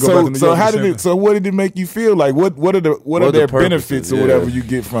do when I go back to New York. So what did it make you feel like? What are their benefits or whatever you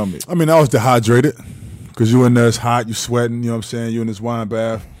get from it? I mean, I was dehydrated because you in there, it's hot, you sweating, you know what I'm saying? You in this wine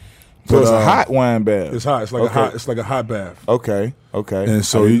bath. So it's a hot wine bath. It's hot. It's like a hot bath. Okay. And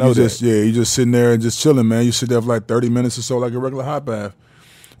so you just sitting there and just chilling, man. You sit there for like 30 minutes or so, like a regular hot bath.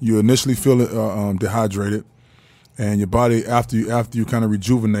 You initially feel dehydrated, and your body after you kind of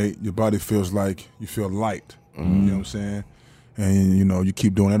rejuvenate, your body feels like you feel light. You know what I'm saying? And you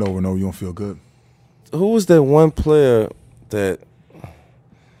keep doing that over and over, you don't feel good. Who was that one player that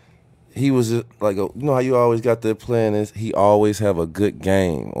he was like, how you always got that playing is he always have a good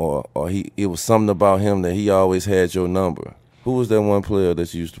game, or it was something about him that he always had your number. Who was that one player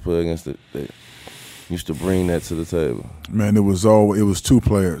that you used to play against that used to bring that to the table? Man, it was two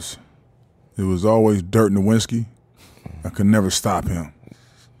players. It was always Dirk Nowitzki. I could never stop him.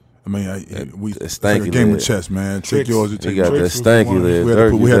 I mean, it's like a game of chess, man. Take yours, you take yours. He got that stanky leg.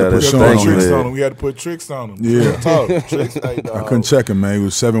 We had to put tricks on him. We had to put tricks on him. Yeah. Tricks, I couldn't check him, man. He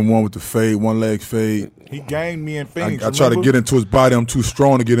was 7-1 with the fade, one leg fade. He gained me in Phoenix. I tried to get into his body. I'm too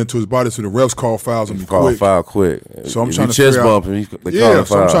strong to get into his body, so the refs call fouls on me quick. Foul quick. So I'm trying to chest figure bump out. him.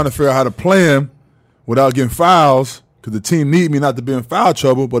 So I'm trying to figure out how to play him without getting fouls, because the team need me not to be in foul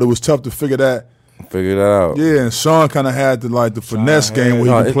trouble. But it was tough to figure that out. Yeah, and Sean kind of had the finesse game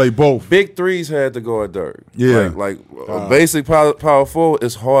where he could play both. Big threes had to go at Dirk. Yeah. Like a basic power forward,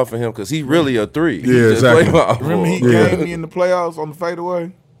 it's hard for him because he's really a three. Yeah, exactly. Remember he gained me in the playoffs on the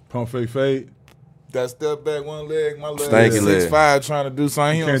fadeaway? Pump fade. That step back, one leg, my leg. Stanky leg. 6'5", trying to do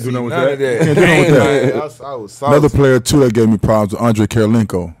something. He can't do none nothing of with that. Can't do nothing with that. I was Another player too that gave me problems was Andre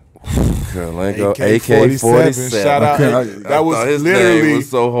Karolinko. AK-47. Shout out. That was literally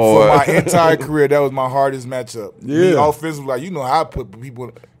so hard. For my entire career. That was my hardest matchup. Yeah. Offensively, how I put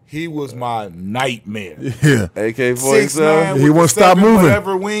people. He was my nightmare. Yeah. AK-47. He wouldn't stop moving.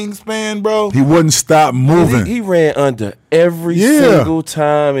 Whatever wingspan, bro. He wouldn't stop moving. He ran under every single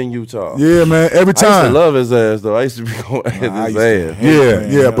time in Utah. Yeah, man. Every time. I used to love his ass, though. I used to be going at his ass.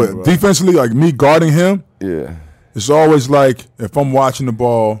 Yeah. But bro, defensively, like me guarding him, it's always like if I'm watching the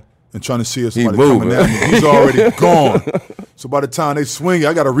ball and trying to see if somebody coming at me, he's already gone. So by the time they swing,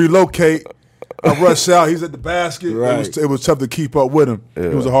 I got to relocate. I rush out. He's at the basket. Right. It was tough to keep up with him.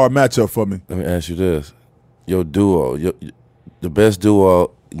 It was a hard matchup for me. Let me ask you this. Your duo, the best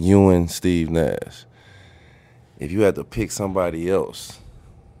duo, you and Steve Nash. If you had to pick somebody else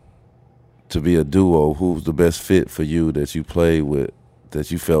to be a duo, who's the best fit for you that you played with, that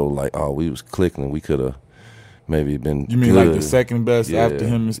you felt like, we was clicking, we could have maybe been You mean good. Like the second best after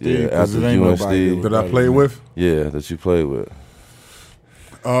him and Steve? Yeah, after you and Steve. That I played with? Yeah, that you played with.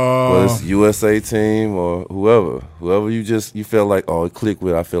 Whether it's USA team or whoever you felt like it clicked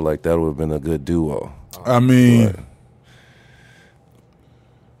with, I feel like that would have been a good duo. I mean,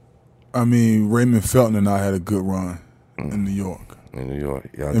 Raymond Felton and I had a good run in New York.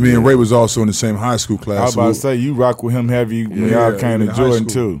 Yeah, me and Ray was also in the same high school class. I was about to say you rock with him heavy when y'all came to Jordan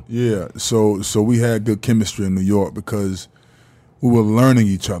too. Yeah, so we had good chemistry in New York because we were learning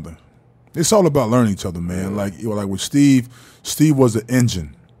each other. It's all about learning each other, man. Like with Steve was the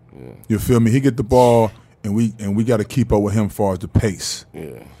engine. Yeah. You feel me? He get the ball, and we got to keep up with him as far as the pace.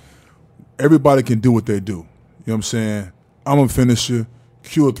 Yeah. Everybody can do what they do. You know what I'm saying? I'm a finisher,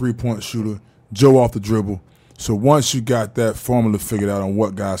 Q a 3-point shooter, Joe off the dribble. So once you got that formula figured out on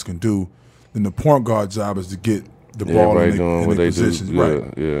what guys can do, then the point guard job is to get the ball in their positions.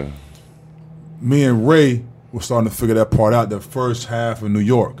 Right. Yeah. Me and Ray were starting to figure that part out the first half of New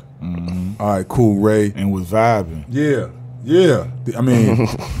York. Mm-hmm. All right, cool, Ray. And was vibing. Yeah. I mean,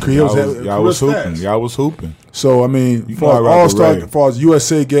 y'all was hooping. Y'all was hooping. So, I mean, as far as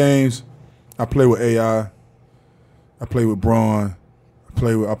USA games, I play with AI. I play with Braun. I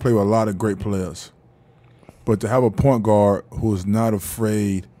play with a lot of great players. But to have a point guard who is not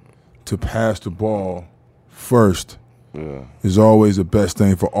afraid to pass the ball first is always the best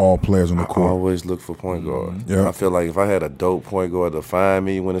thing for all players on the court. I always look for point guard. Yeah. I feel like if I had a dope point guard to find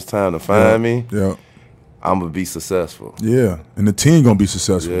me when it's time to find me, I'm going to be successful. Yeah, and the team going to be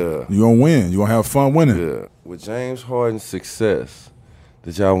successful. Yeah. You're going to win. You're going to have fun winning. Yeah. With James Harden's success,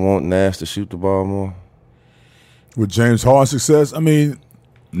 did y'all want Nash to shoot the ball more? With James Harden's success? I mean,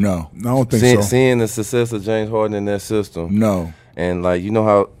 no. I don't think so. Seeing the success of James Harden in that system. No. And, like, you know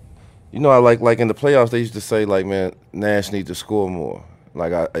how like in the playoffs they used to say, like, man, Nash needs to score more.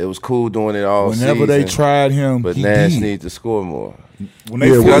 Like, it was cool doing it all season. Whenever they tried him, but Nash needs to score more. I know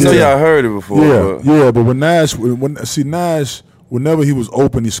y'all heard it before. But when Nash, Nash, whenever he was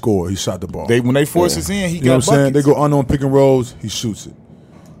open, he scored. He shot the ball. When they force us in, he got buckets. You know what I'm saying? They go unknown pick and rolls, he shoots it.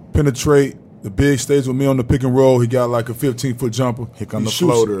 Penetrate, the big stays with me on the pick and roll, he got like a 15-foot jumper. Here come the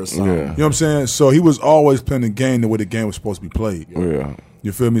floater or something. Yeah. You know what I'm saying? So he was always playing the game the way the game was supposed to be played. Yeah.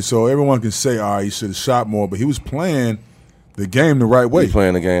 You feel me? So everyone can say, all right, he should have shot more, but he was playing the game the right way. He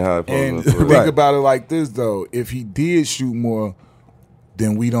playing the game how And it's think about it like this, though. If he did shoot more,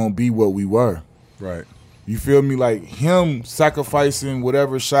 then we don't be what we were. Right. You feel me? Like him sacrificing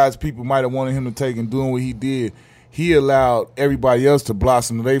whatever shots people might have wanted him to take and doing what he did, he allowed everybody else to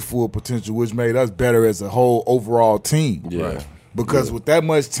blossom to their full potential, which made us better as a whole overall team. Yeah. Right. Because with that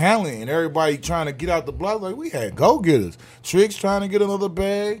much talent and everybody trying to get out the block, like we had go-getters. Tricks trying to get another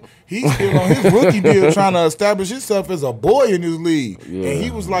bag. He's still on his rookie deal trying to establish himself as a boy in this league. Yeah. And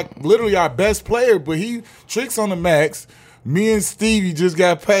he was like literally our best player, but Tricks on the max. Me and Stevie just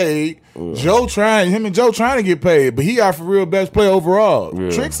got paid. Yeah. Him and Joe trying to get paid, but he our for real best player overall.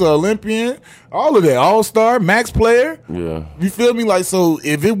 Yeah. Tricks a Olympian, all of that, all-star, max player. Yeah. You feel me? Like, so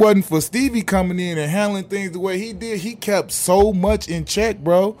if it wasn't for Stevie coming in and handling things the way he did, he kept so much in check,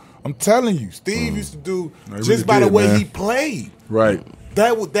 bro. I'm telling you, Steve used to do just really by the did, way man. he played. Right.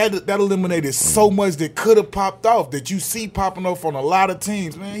 That eliminated so much that could have popped off that you see popping off on a lot of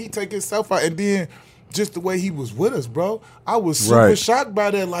teams. Man, he take himself out, and then just the way he was with us, bro. I was super shocked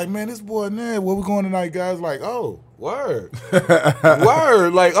by that. Like, man, this boy, man, where we going tonight, guys? Like, oh, word.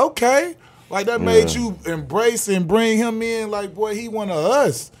 Word. Like, okay. Like, that made you embrace and bring him in like, boy, he one of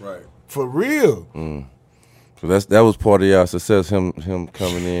us. Right. For real. So that was part of y'all success, him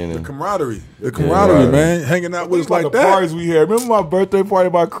coming in. The And camaraderie. The camaraderie, right. man. Hanging out with us like the that. parties we had. Remember my birthday party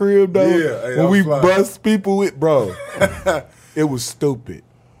at my crib, though? Yeah, hey, when we fly. bust people with, bro. It was stupid.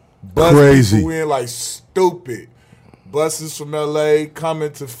 Bust Crazy. people in like stupid. Buses from LA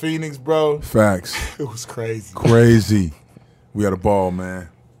coming to Phoenix, bro. Facts. It was crazy. Crazy. We had a ball, man.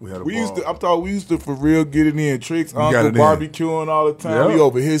 We used to for real get it in. Tricks, got Uncle it in. barbecuing all the time. Yep. We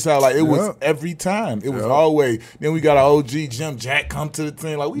over his house. Like it was Yep. every time. It was Yep. always. Then we got our OG Jim Jack come to the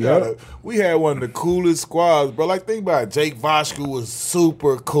team. Like we had one of the coolest squads, bro. Like think about it. Jake Voshku was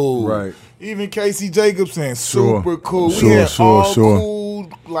super cool. Right. Even Casey Jacobson, Sure. super cool. Sure, we had sure, all sure. cool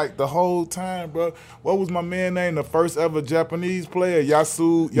like the whole time, bro. What was my man name? The first ever Japanese player,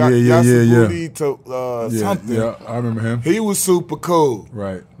 Yasubudi to something. Yeah, I remember him. He was super cool.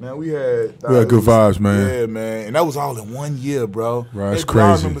 Right. Man, we had good vibes, man. Yeah, man, and that was all in 1 year, bro. Right, it's Y'all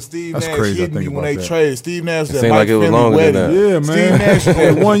crazy. remember Steve That's Nash crazy, I hitting me think when about they that. traded. Steve Nash was at seemed Mike like it was Finley longer than wedding. that. Yeah, man. Steve Nash was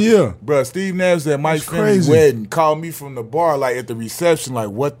at 1 year. Bro, Steve Nash was at Mike Finley's crazy. wedding. Called me from the bar, like at the reception, like,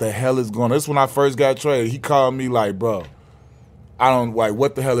 what the hell is going on? That's when I first got traded. He called me like, bro, I don't like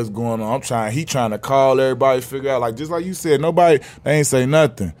what the hell is going on. He trying to call everybody, figure out, like, just like you said, they ain't say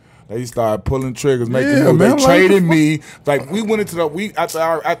nothing. They started pulling triggers, making moves. man, They traded me. Like we went into after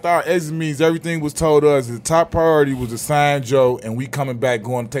our exit meetings, everything was told us the top priority was to sign Joe, and we coming back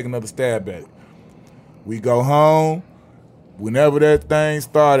going to take another stab at it. We go home. Whenever that thing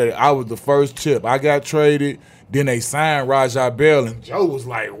started, I was the first chip. I got traded. Then they signed Rajah Bell, and Joe was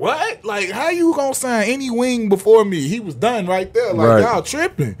like, what? Like, how you gonna sign any wing before me? He was done right there. Like, Right. y'all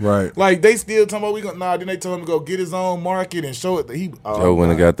tripping. Right. Like, they still talking about, then they told him to go get his own market and show it that he. Joe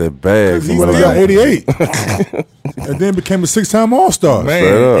went and got that bag. He When he still- got 88. And then became a 6-time All-Star. Man,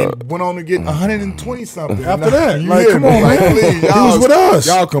 Straight up. and went on to get 120 something. After that, You like, hear come me? on, Like, man. please, He was with us.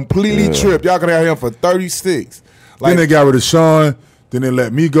 Y'all completely tripped. Y'all could have him for 36. Like, Then they got rid of Sean. Then they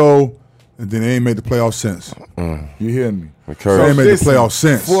let me go. And then they ain't made the playoffs since. you hear me? They Curry. ain't made the listen, playoffs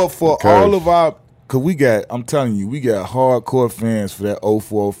since. For Curry. all of our, cause I'm telling you, we got hardcore fans for that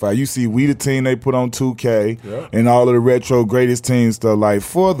 04-05. You see, we the team they put on 2K and all of the retro greatest teams stuff. Like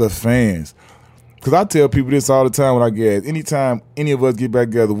for the fans, cause I tell people this all the time when I get. Anytime any of us get back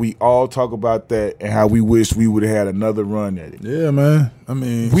together, we all talk about that and how we wish we would have had another run at it. Yeah, man. I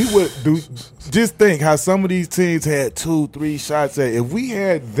mean, We would do. Just think how some of these teams had 2-3 shots at. If we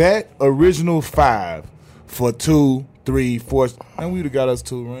had that original 5 for 2, 3, 4, and we'd have got us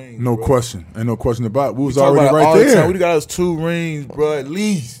 2 rings. no bro. question. Ain't no question about it. We was Talk already about it right all the time. there. We'd have got us 2 rings, bro, at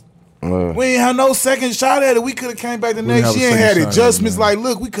least. We ain't had no second shot at it. We could have came back the didn't next have a year and second had shot at it, adjustments. man. Like,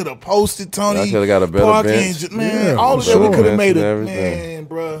 look, we could have posted Tony. Y'all coulda got a better Parker bench. and man, Yeah, all of for that we sure. could have made Bench it, and everything. man,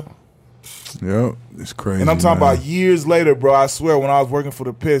 bro. Yep, it's crazy. And I'm talking man. about years later, bro. I swear, when I was working for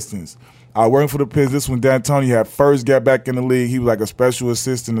the Pistons, This when D'Antoni had first got back in the league. He was like a special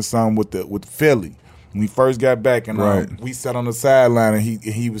assistant or something with Philly when he first got back. And Right. we sat on the sideline, and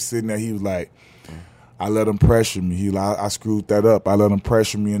he was sitting there. He was like, I let him pressure me. I screwed that up. I let him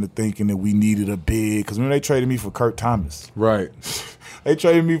pressure me into thinking that we needed a big. Because when they traded me for Kurt Thomas, Right. they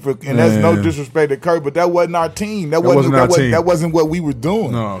traded me for, and that's no Man. disrespect to Kurt, but that wasn't our team. That wasn't our team. That wasn't what we were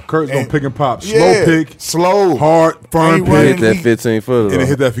doing. No, Kurt's going And- to pick and pop. Slow Yeah, pick. slow, Hard, firm Ain't pick. running. Hit that 15-footer. And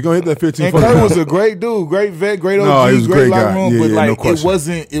hit that. If you're going to hit that 15 And foot. Kurt was a great dude, great vet, great OG, No, he was a great great locker guy. room, Yeah, but yeah, like no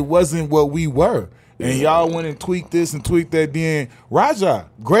question. it wasn't what we were. And y'all went and tweaked this and tweaked that. Then Raja,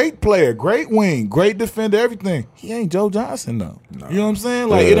 great player, great wing, great defender, everything. He ain't Joe Johnson though. You know what I'm saying?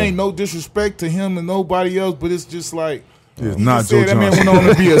 Like it ain't no disrespect to him and nobody else, but it's just like. It's not Joe That Johnson. man went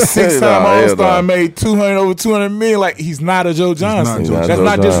on to be a 6-time All-Star and made over $200 million. Like he's not a Joe Johnson. Joe That's Johnson.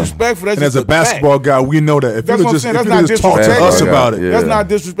 not disrespectful. That's And as just a basketball guy, we know that. If That's you what I'm just, saying. if That's you not just talk to disrespectful. us about it, Yeah. That's not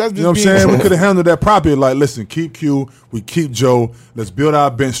disrespect. you know what I'm saying? We could have handled that properly. Like, listen, keep Q, we keep Joe. Let's build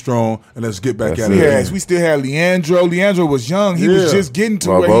our bench strong, and let's get back at it. Yes, we still had Leandro. Leandro was young. He was Yeah. just getting to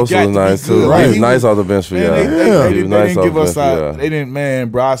where he Barbosa got was to nice be too. good. He Like, was nice off the bench for Man, y'all. they He was didn't nice off give the us bench for our. y'all. They didn't, man,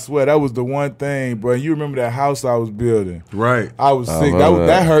 bro. I swear that was the one thing, bro. You remember that house I was building? Right. I was sick. remember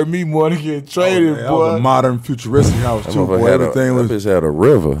That that. hurt me more than getting traded, That was boy. a modern, futuristic house, That too, motherfucker boy. had Everything that was. bitch had a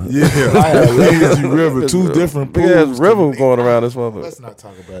river. I Yeah. had a lazy river, two different Big ass pools. river going around this motherfucker. Let's not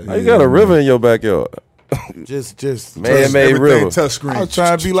talk about How it. you got a river in your backyard? Just Man-made river. Touchscreen. I'm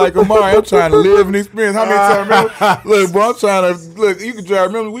trying to be like Amari. I'm trying to live and experience. How many times? Remember, look, bro, I'm trying to look. You could drive.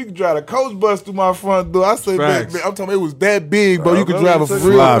 Remember, we could drive a coach bus through my front door. I said, Facts. I'm talking. It was that big, bro. You could Bro, drive a that's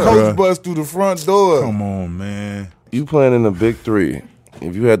real fly, coach bro. bus through the front door. Come on, man. You playing in the big three.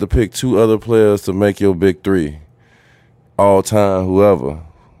 If you had to pick two other players to make your big three, all time, whoever,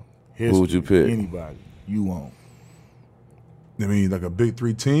 who would you pick? Anybody you want. I mean, like a big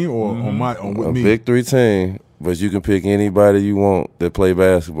three team or on with A me? big three team, but you can pick anybody you want that play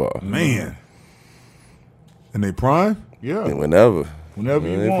basketball. Man. And they prime? Yeah, Whenever. whenever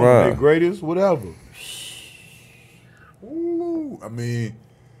you They want. prime. They greatest, whatever. Ooh, I mean,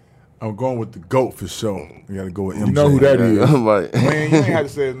 I'm going with the GOAT for sure. We got to go with MJ. You know who that is. I'm like, Man, you ain't had to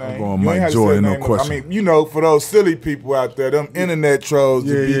say his name. going You Mike ain't had to Jordan, say no his name. question. I mean, you know, for those silly people out there, them internet trolls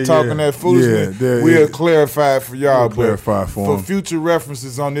that be Yeah, talking yeah. that foolishness, Yeah, we'll yeah. clarify for y'all. We'll clarify for for 'em. future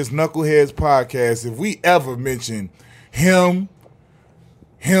references on this Knuckleheads podcast, if we ever mention him,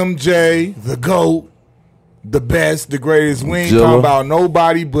 Jay, the GOAT, the best, the greatest, we ain't Jilla. talking about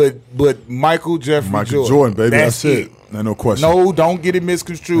nobody but Michael Jeffrey Michael Jordan, baby. That's it. it. No question. No, don't get it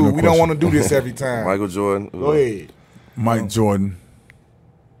misconstrued. No we don't question. want to do this every time. Michael Jordan. Go ahead. Mike Jordan.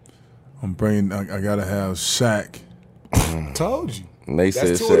 I'm bringing. I gotta have Shaq. Told you. And they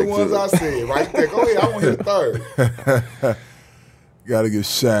That's said two of the Shaq, ones too. I said right there. Go ahead. I want his third. Gotta get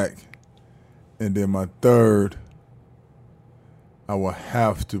Shaq, and then my third. I will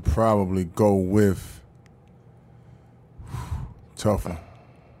have to probably go with tough one.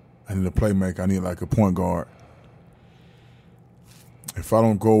 I need a playmaker. I need like a point guard. If I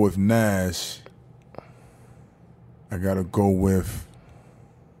don't go with Nash, I gotta go with.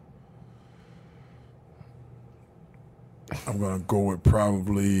 I'm gonna go with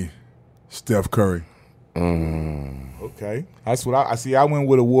probably Steph Curry. Okay, that's what I see. I went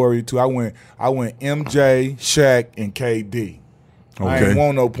with a Warrior too. I went MJ, Shaq, and KD. I Okay. ain't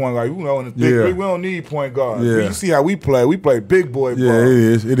want no point guard. You know, in the big Yeah. three, we don't need point guards. Yeah. You see how we play? We play big boy ball. Yeah, it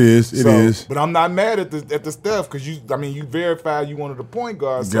is. It is. It is. So, but I'm not mad at the Steph because you verified you wanted a point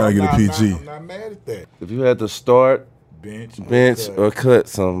guard. So Gotta I'm get a not- PG. I'm not mad at that. If you had to start, Bench, bench, cut. or cut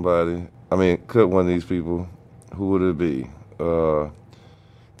somebody, I mean, cut one of these people, who would it be?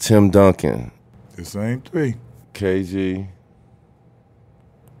 Tim Duncan, The same three. KG,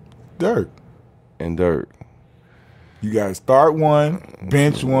 Dirk. and Dirk. You got to start one,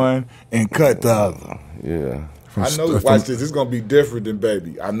 bench one, and cut the other. Yeah. I know. Watch this. It's gonna be different than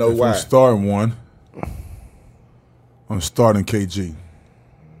baby. I know If why. I'm starting one, I'm starting KG.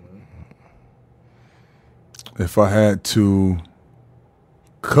 If I had to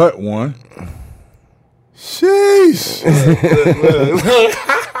cut one, sheesh. If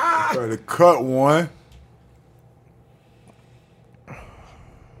I had to cut one,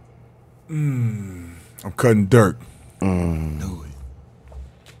 I'm cutting Dirk. If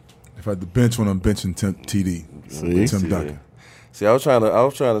I had to bench one, I'm benching TD. Tim Duncan. See, I was trying to. Oh,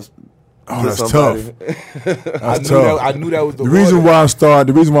 get that's somebody- tough. I That's knew tough. that. I knew that was the The reason order. why I'm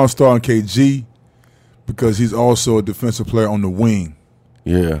starting KG because he's also a defensive player on the wing.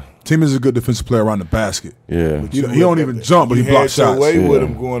 Yeah. Tim is a good defensive player around the basket. Yeah. He don't even jump, but he You blocks had your shots. way with Yeah.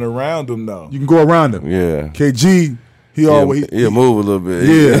 him going around him though. You can go around him. Yeah. KG, He'll move a little bit.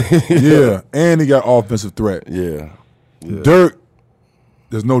 Yeah, yeah, and he got offensive threat. Yeah. Yeah. Dirk,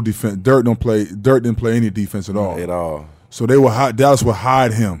 there's no defense. Dirk didn't play any defense at all. At all. So Dallas would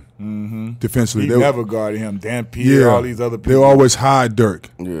hide him defensively. He They- never guarded him. Dan Pierre, all these other people. They always hide Dirk,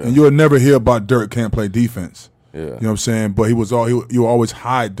 Yeah. and you'll never hear about Dirk can't play defense. Yeah. You know what I'm saying? But you will always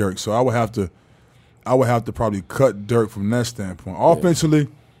hide Dirk. So I would have to probably cut Dirk from that standpoint. Offensively,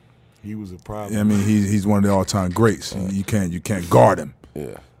 He was a problem. I mean he's one of the all time greats. You can't guard him.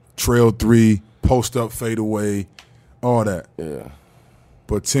 Yeah. Trail three, post up, fade away, all that. Yeah.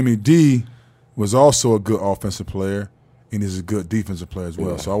 But Timmy D, was also a good offensive player, and he's a good defensive player as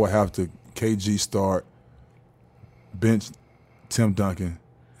well. Yeah. So I would have to KG start, bench Tim Duncan,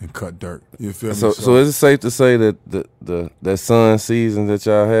 and cut Dirk. You feel me? So is it safe to say that that Sun season that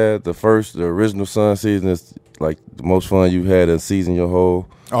y'all had, the original Sun season, is like the most fun you've had in a season your whole?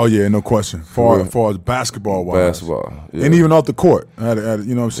 Oh yeah, no question. Far as basketball wise, yeah. and even off the court, I had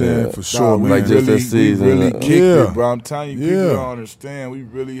you know what I'm saying, Yeah. for sure, we man. Like just really, that season, we really kicked it, bro. I'm telling you, people Yeah. don't understand. We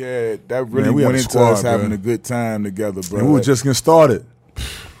really had that. Really Man, we had went a into squad, us having bro. a good time together, bro. And we were just getting started.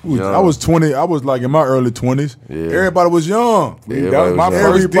 Young. I was 20. I was like in my early 20s. Yeah. Everybody was young. That was my Everybody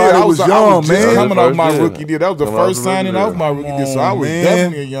first deal. Everybody I was was young, young, man. man. Coming off my First deal. rookie deal. That was the Coming off first the rookie signing deal. off my rookie deal. So I was man.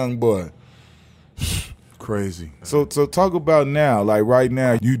 definitely a young boy. Crazy. So talk about now, like right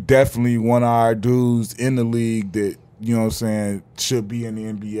now, you definitely one of our dudes in the league that, you know what I'm saying, should be in the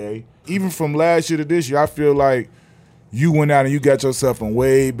NBA. Even from last year to this year, I feel like you went out and you got yourself in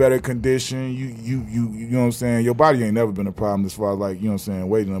way better condition. You know what I'm saying, your body ain't never been a problem as far as like, you know what I'm saying,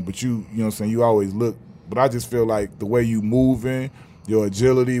 weighting up, but you know what I'm saying, you always look. But I just feel like the way you moving, your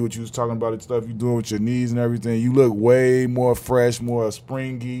agility, what you was talking about, the stuff you doing with your knees and everything, you look way more fresh, more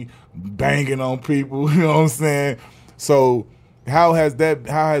springy, banging on people, you know what I'm saying? So how has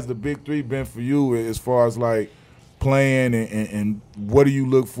the Big Three been for you as far as like playing and what do you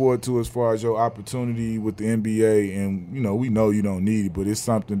look forward to as far as your opportunity with the NBA? And, you know, we know you don't need it, but it's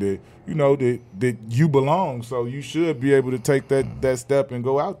something that, you know, that you belong, so you should be able to take that step and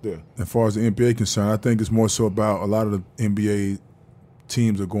go out there. As far as the NBA concerned, I think it's more so about a lot of the NBA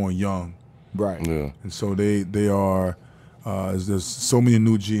teams are going young. Right. Yeah. And so they are there's so many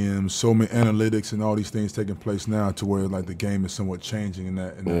new GMs, so many analytics and all these things taking place now to where like the game is somewhat changing in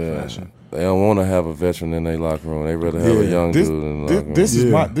that fashion. They don't want to have a veteran in their locker room. They rather have a young dude in the locker room.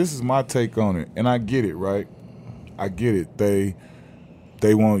 This is my take on it, and I get it, right? I get it.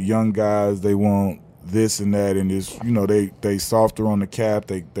 They want young guys. They want this and that, and this. You know, they softer on the cap.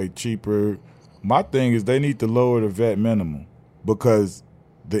 They cheaper. My thing is they need to lower the vet minimum because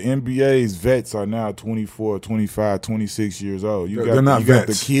the NBA's vets are now 24, 25, 26 years old. They're not you got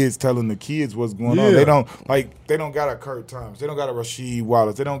vets. the kids telling the kids what's going on. They don't got a Kurt Thomas. They don't got a Rasheed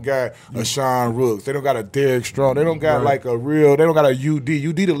Wallace. They don't got a Sean Rooks. They don't got a Derek Strong. They don't got like a real. They don't got a UD.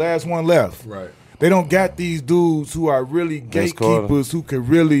 UD the last one left. Right. They don't got these dudes who are really gatekeepers who can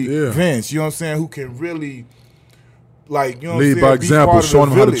really Vince, you know what I'm saying, who can really like, you know lead what I'm saying, by example, part of showing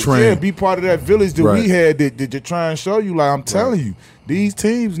the them how to village. train. Yeah, be part of that village that Right. we had that try and show you, like I'm telling you, these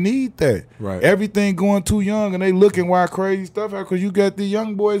teams need that. Right. Everything going too young and they looking why crazy stuff happens because you got the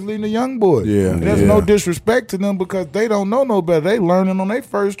young boys leading the young boys. Yeah, And there's yeah. no disrespect to them because they don't know no better. They learning on their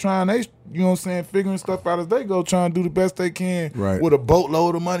first try and they, you know what I'm saying, figuring stuff out as they go, trying to do the best they can Right. with a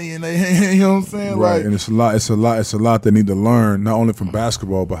boatload of money in their hand. You know what I'm saying? Right. Like, And it's a lot they need to learn, not only from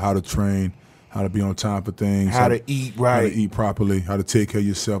basketball, but how to train, how to be on time for things, how to eat how right. to eat properly, how to take care of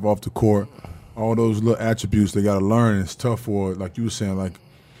yourself off the court. All those little attributes they got to learn. And it's tough for, like you were saying, like,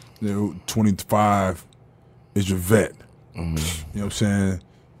 25 is your vet. You know what I'm saying?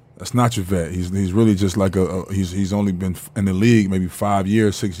 That's not your vet. He's really just like he's only been in the league maybe 5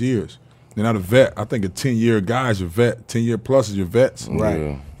 years, 6 years. They're not a vet. I think a 10-year guy is your vet. 10-year plus is your vets. Right.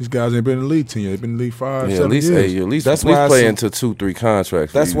 Yeah. These guys ain't been in the league 10 years. They've been in the league 5, Yeah, 7 at least years. at least That's why I play see- into 2-3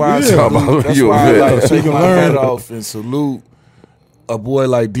 contracts. That's You- why I you salute. talking about That's you a why I vet. like take You my can learn. hat off and salute a boy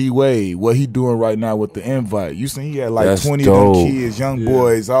like D Wade. What he doing right now with the invite? You seen he had like That's 20 dope. of them kids, young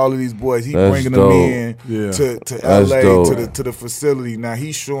boys, all of these boys. He That's bringing dope. them in Yeah. to That's LA dope. to the facility. Now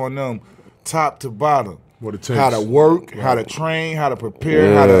he's showing them top to bottom. What it takes. How to work, how to train, how to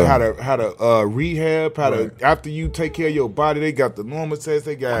prepare, how to rehab, how to after you take care of your body. They got the normal tests,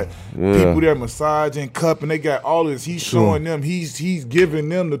 they got people there massaging, cupping, they got all this. He's showing them, he's giving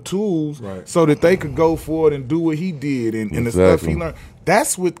them the tools so that they could go forward and do what he did and the stuff he learned.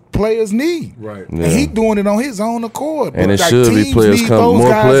 That's what players need. Right. And he doing it on his own accord. And But it like should be teams players need come. those More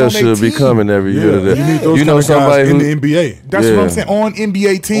guys players on their should be team. coming every year. To that. You need those You know kind of somebody guys who in the NBA. That's what Yeah. I'm saying. On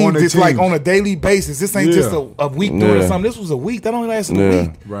NBA teams, On their it's like teams. on a daily basis. This ain't just a week doing something. This was a week. That only lasted a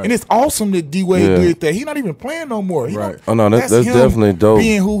week. Right. And it's awesome that D Wade Yeah. did that. He's not even playing no more. He Right. don't- Oh, no, that's him definitely dope.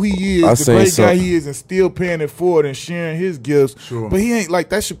 Being who he is, I the seen great guy some- he is, and still paying it forward and sharing his gifts. Sure. But he ain't like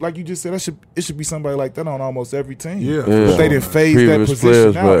that. Should, like you just said, it should be somebody like that on almost every team. Yeah. But they didn't phase that Previous position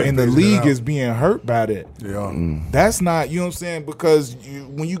players, out, right. and the Phased it league out. is being hurt by that. Yeah. That's not, you know what I'm saying? Because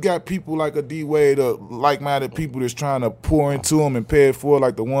when you got people like a D Wade, like-minded people that's trying to pour into them and pay it forward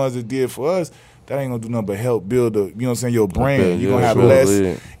like the ones that did for us, that ain't gonna do nothing but help build you know what I'm saying, your brand. You're gonna have less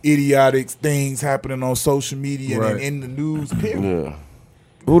idiotic things happening on social media Right. and in the news, period. Yeah.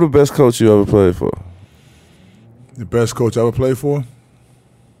 Who the best coach you ever played for? The best coach I ever played for?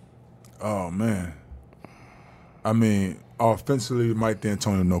 Oh, man. I mean, offensively, Mike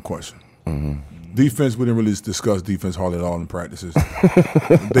D'Antoni, no question. Mm-hmm. Defense, we didn't really discuss defense hardly at all in practices.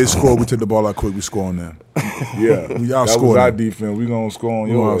 They score, we take the ball out quick, we score on them. Yeah, We that outscore was our them. defense. We gonna score on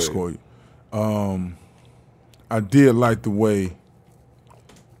We'll your outscore you. I did like the way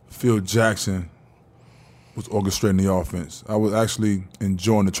Phil Jackson was orchestrating the offense. I was actually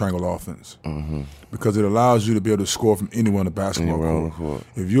enjoying the triangle offense because it allows you to be able to score from anywhere on the basketball Anywhere on the court. court.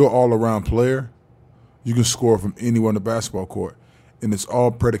 If you're an all-around player, you can score from anywhere on the basketball court, and it's all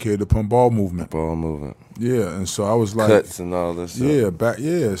predicated upon ball movement. Ball movement. Yeah, and so I was like, Cuts and all this stuff.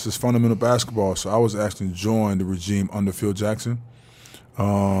 it's just fundamental basketball. So I was actually enjoying the regime under Phil Jackson.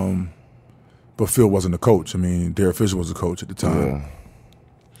 But Phil wasn't a coach. I mean, Derek Fisher was a coach at the time. Yeah.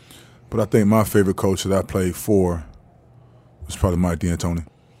 But I think my favorite coach that I played for was probably Mike D'Antoni.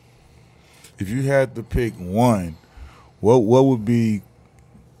 If you had to pick one, what would be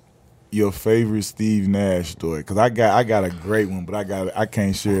your favorite Steve Nash story? Because I got a great one, but I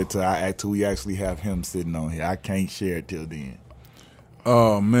can't share it till we actually have him sitting on here. I can't share it till then.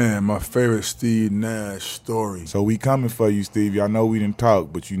 Oh, man, my favorite Steve Nash story. So we coming for you, Stevie. I know we didn't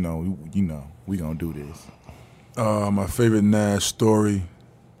talk, but you know, we gonna do this. My favorite Nash story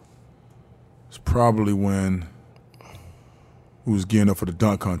is probably when we was gearing up for the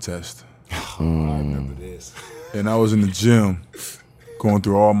dunk contest. I remember this. And I was in the gym going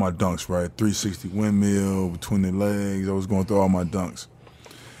through all my dunks, right? 360 windmill, between the legs. I was going through all my dunks.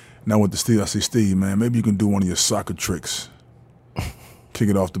 And I went to Steve. I said, Steve, man, maybe you can do one of your soccer tricks. Kick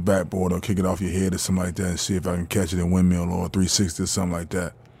it off the backboard or kick it off your head or something like that and see if I can catch it in windmill or 360 or something like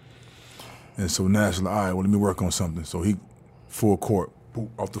that. And so Nash was like, all right, well, let me work on something. So he, full court, boop,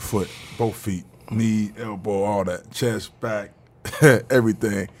 off the foot, both feet, knee, elbow, all that, chest, back,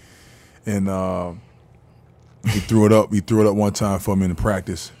 everything. And he threw it up. He threw it up one time for me in the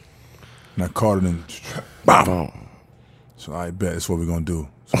practice. And I caught it and bam. So I bet that's what we're gonna do.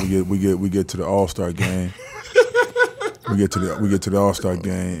 So we get to the All-Star game. We get to the All-Star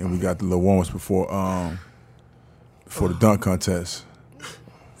game, and we got the little warm-ups before the dunk contest.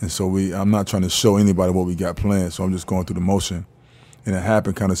 And so I'm not trying to show anybody what we got planned, so I'm just going through the motion. And it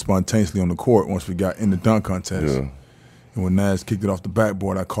happened kind of spontaneously on the court once we got in the dunk contest. Yeah. And when Nash kicked it off the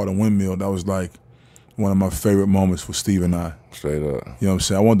backboard, I caught a windmill. That was like one of my favorite moments for Steve and I. Straight up. You know what I'm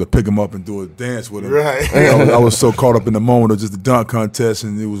saying? I wanted to pick him up and do a dance with him. Right. I was so caught up in the moment of just the dunk contest,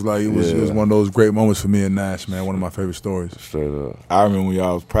 and it was one of those great moments for me and Nash, man. One of my favorite stories. Straight up. I remember when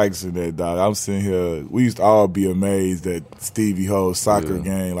y'all was practicing that, dog. I'm sitting here. We used to all be amazed at Stevie Ho's soccer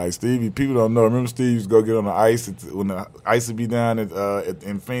game. Like Stevie, people don't know. Remember Steve used to go get on the ice when the ice would be down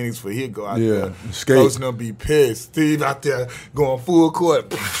in Phoenix, where he'd go out there. Skate. Coach gonna be pissed. Steve out there going full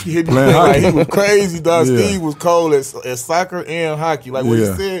court. He Playing was crazy, dog. Yeah. Steve was cold at soccer and hockey. Like what he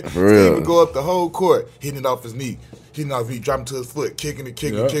said, For Steve real. would go up the whole court, hitting it off his knee. Hitting off his knee, dropping to his foot, kicking it.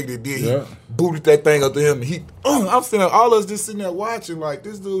 Then he booted that thing up to him. And I'm sitting there, all us just sitting there watching, like,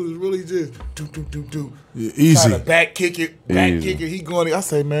 this dude is really just do. Yeah, easy. Trying to back kick it. He going, I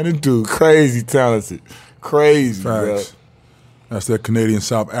say, man, this dude crazy talented. Crazy, bro. Facts. That's that Canadian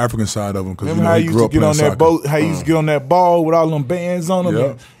South African side of him. Remember how he used to get on that boat, how he used to get on that ball with all them bands on him?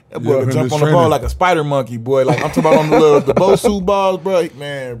 Yep. That boy Yep, him jump just on the ball training. like a spider monkey, boy. Like I'm talking about on the Bosu balls, bro.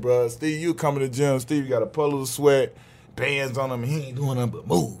 Man, bro, Steve, you coming to the gym. Steve, you got a puddle of sweat, bands on him, and he ain't doing nothing but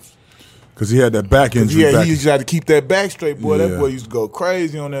moves. Because he had that back injury. He used to have to keep that back straight, boy. Yeah. That boy used to go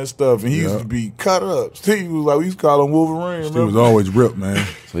crazy on that stuff, and he used to be cut up. Steve was like, we used to call him Wolverine. Steve was always ripped, man.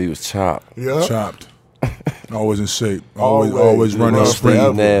 So he was chopped. Yeah. Chopped. Always in shape. Always Always. running Run sprint.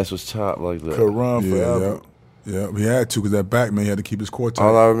 forever. Steve Nash was chopped like that. Could run forever. Yeah, he had to because that back, man, he had to keep his core tight.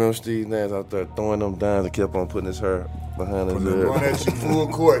 All I remember Steve Nash out there throwing them dimes and kept on putting his hair behind his Run head. at you full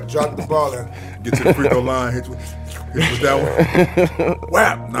court, drop the ball in. Get to the free throw line, hit with that one.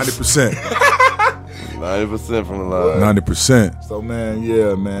 Whap, 90%. 90% from the line. 90%. So, man,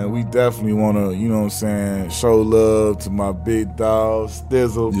 yeah, man, we definitely want to, you know what I'm saying, show love to my big dog,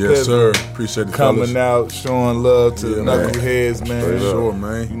 Stizzle. Yes, sir. Appreciate the Coming fellas. out, showing love to Yeah, man. knuckleheads, man. For sure,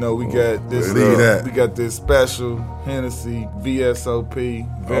 man. You know, we got this. Believe that. We got this special Hennessy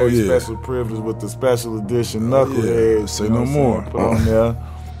VSOP, very yeah. special privilege with the special edition knuckleheads. Yeah. Say you know no what I'm more. saying? Put on there.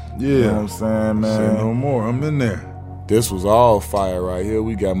 Yeah. You know what I'm saying, man? Say no more. I'm in there. This was all fire right here.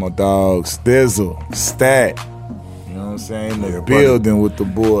 We got my dog Stizzle, Stat. You know what I'm saying? In the Yeah, buddy. building with the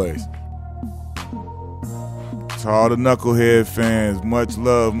boys. To all the Knucklehead fans, much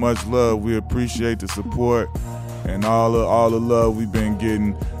love, much love. We appreciate the support and all the love we've been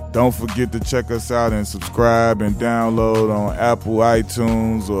getting. Don't forget to check us out and subscribe and download on Apple,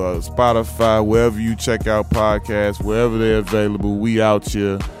 iTunes, or Spotify, wherever you check out podcasts, wherever they're available. We out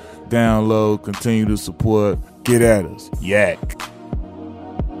here download, continue to support. Get at us. Yak.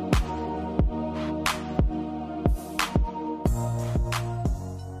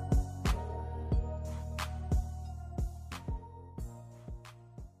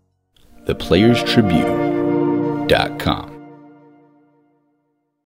 ThePlayersTribune.com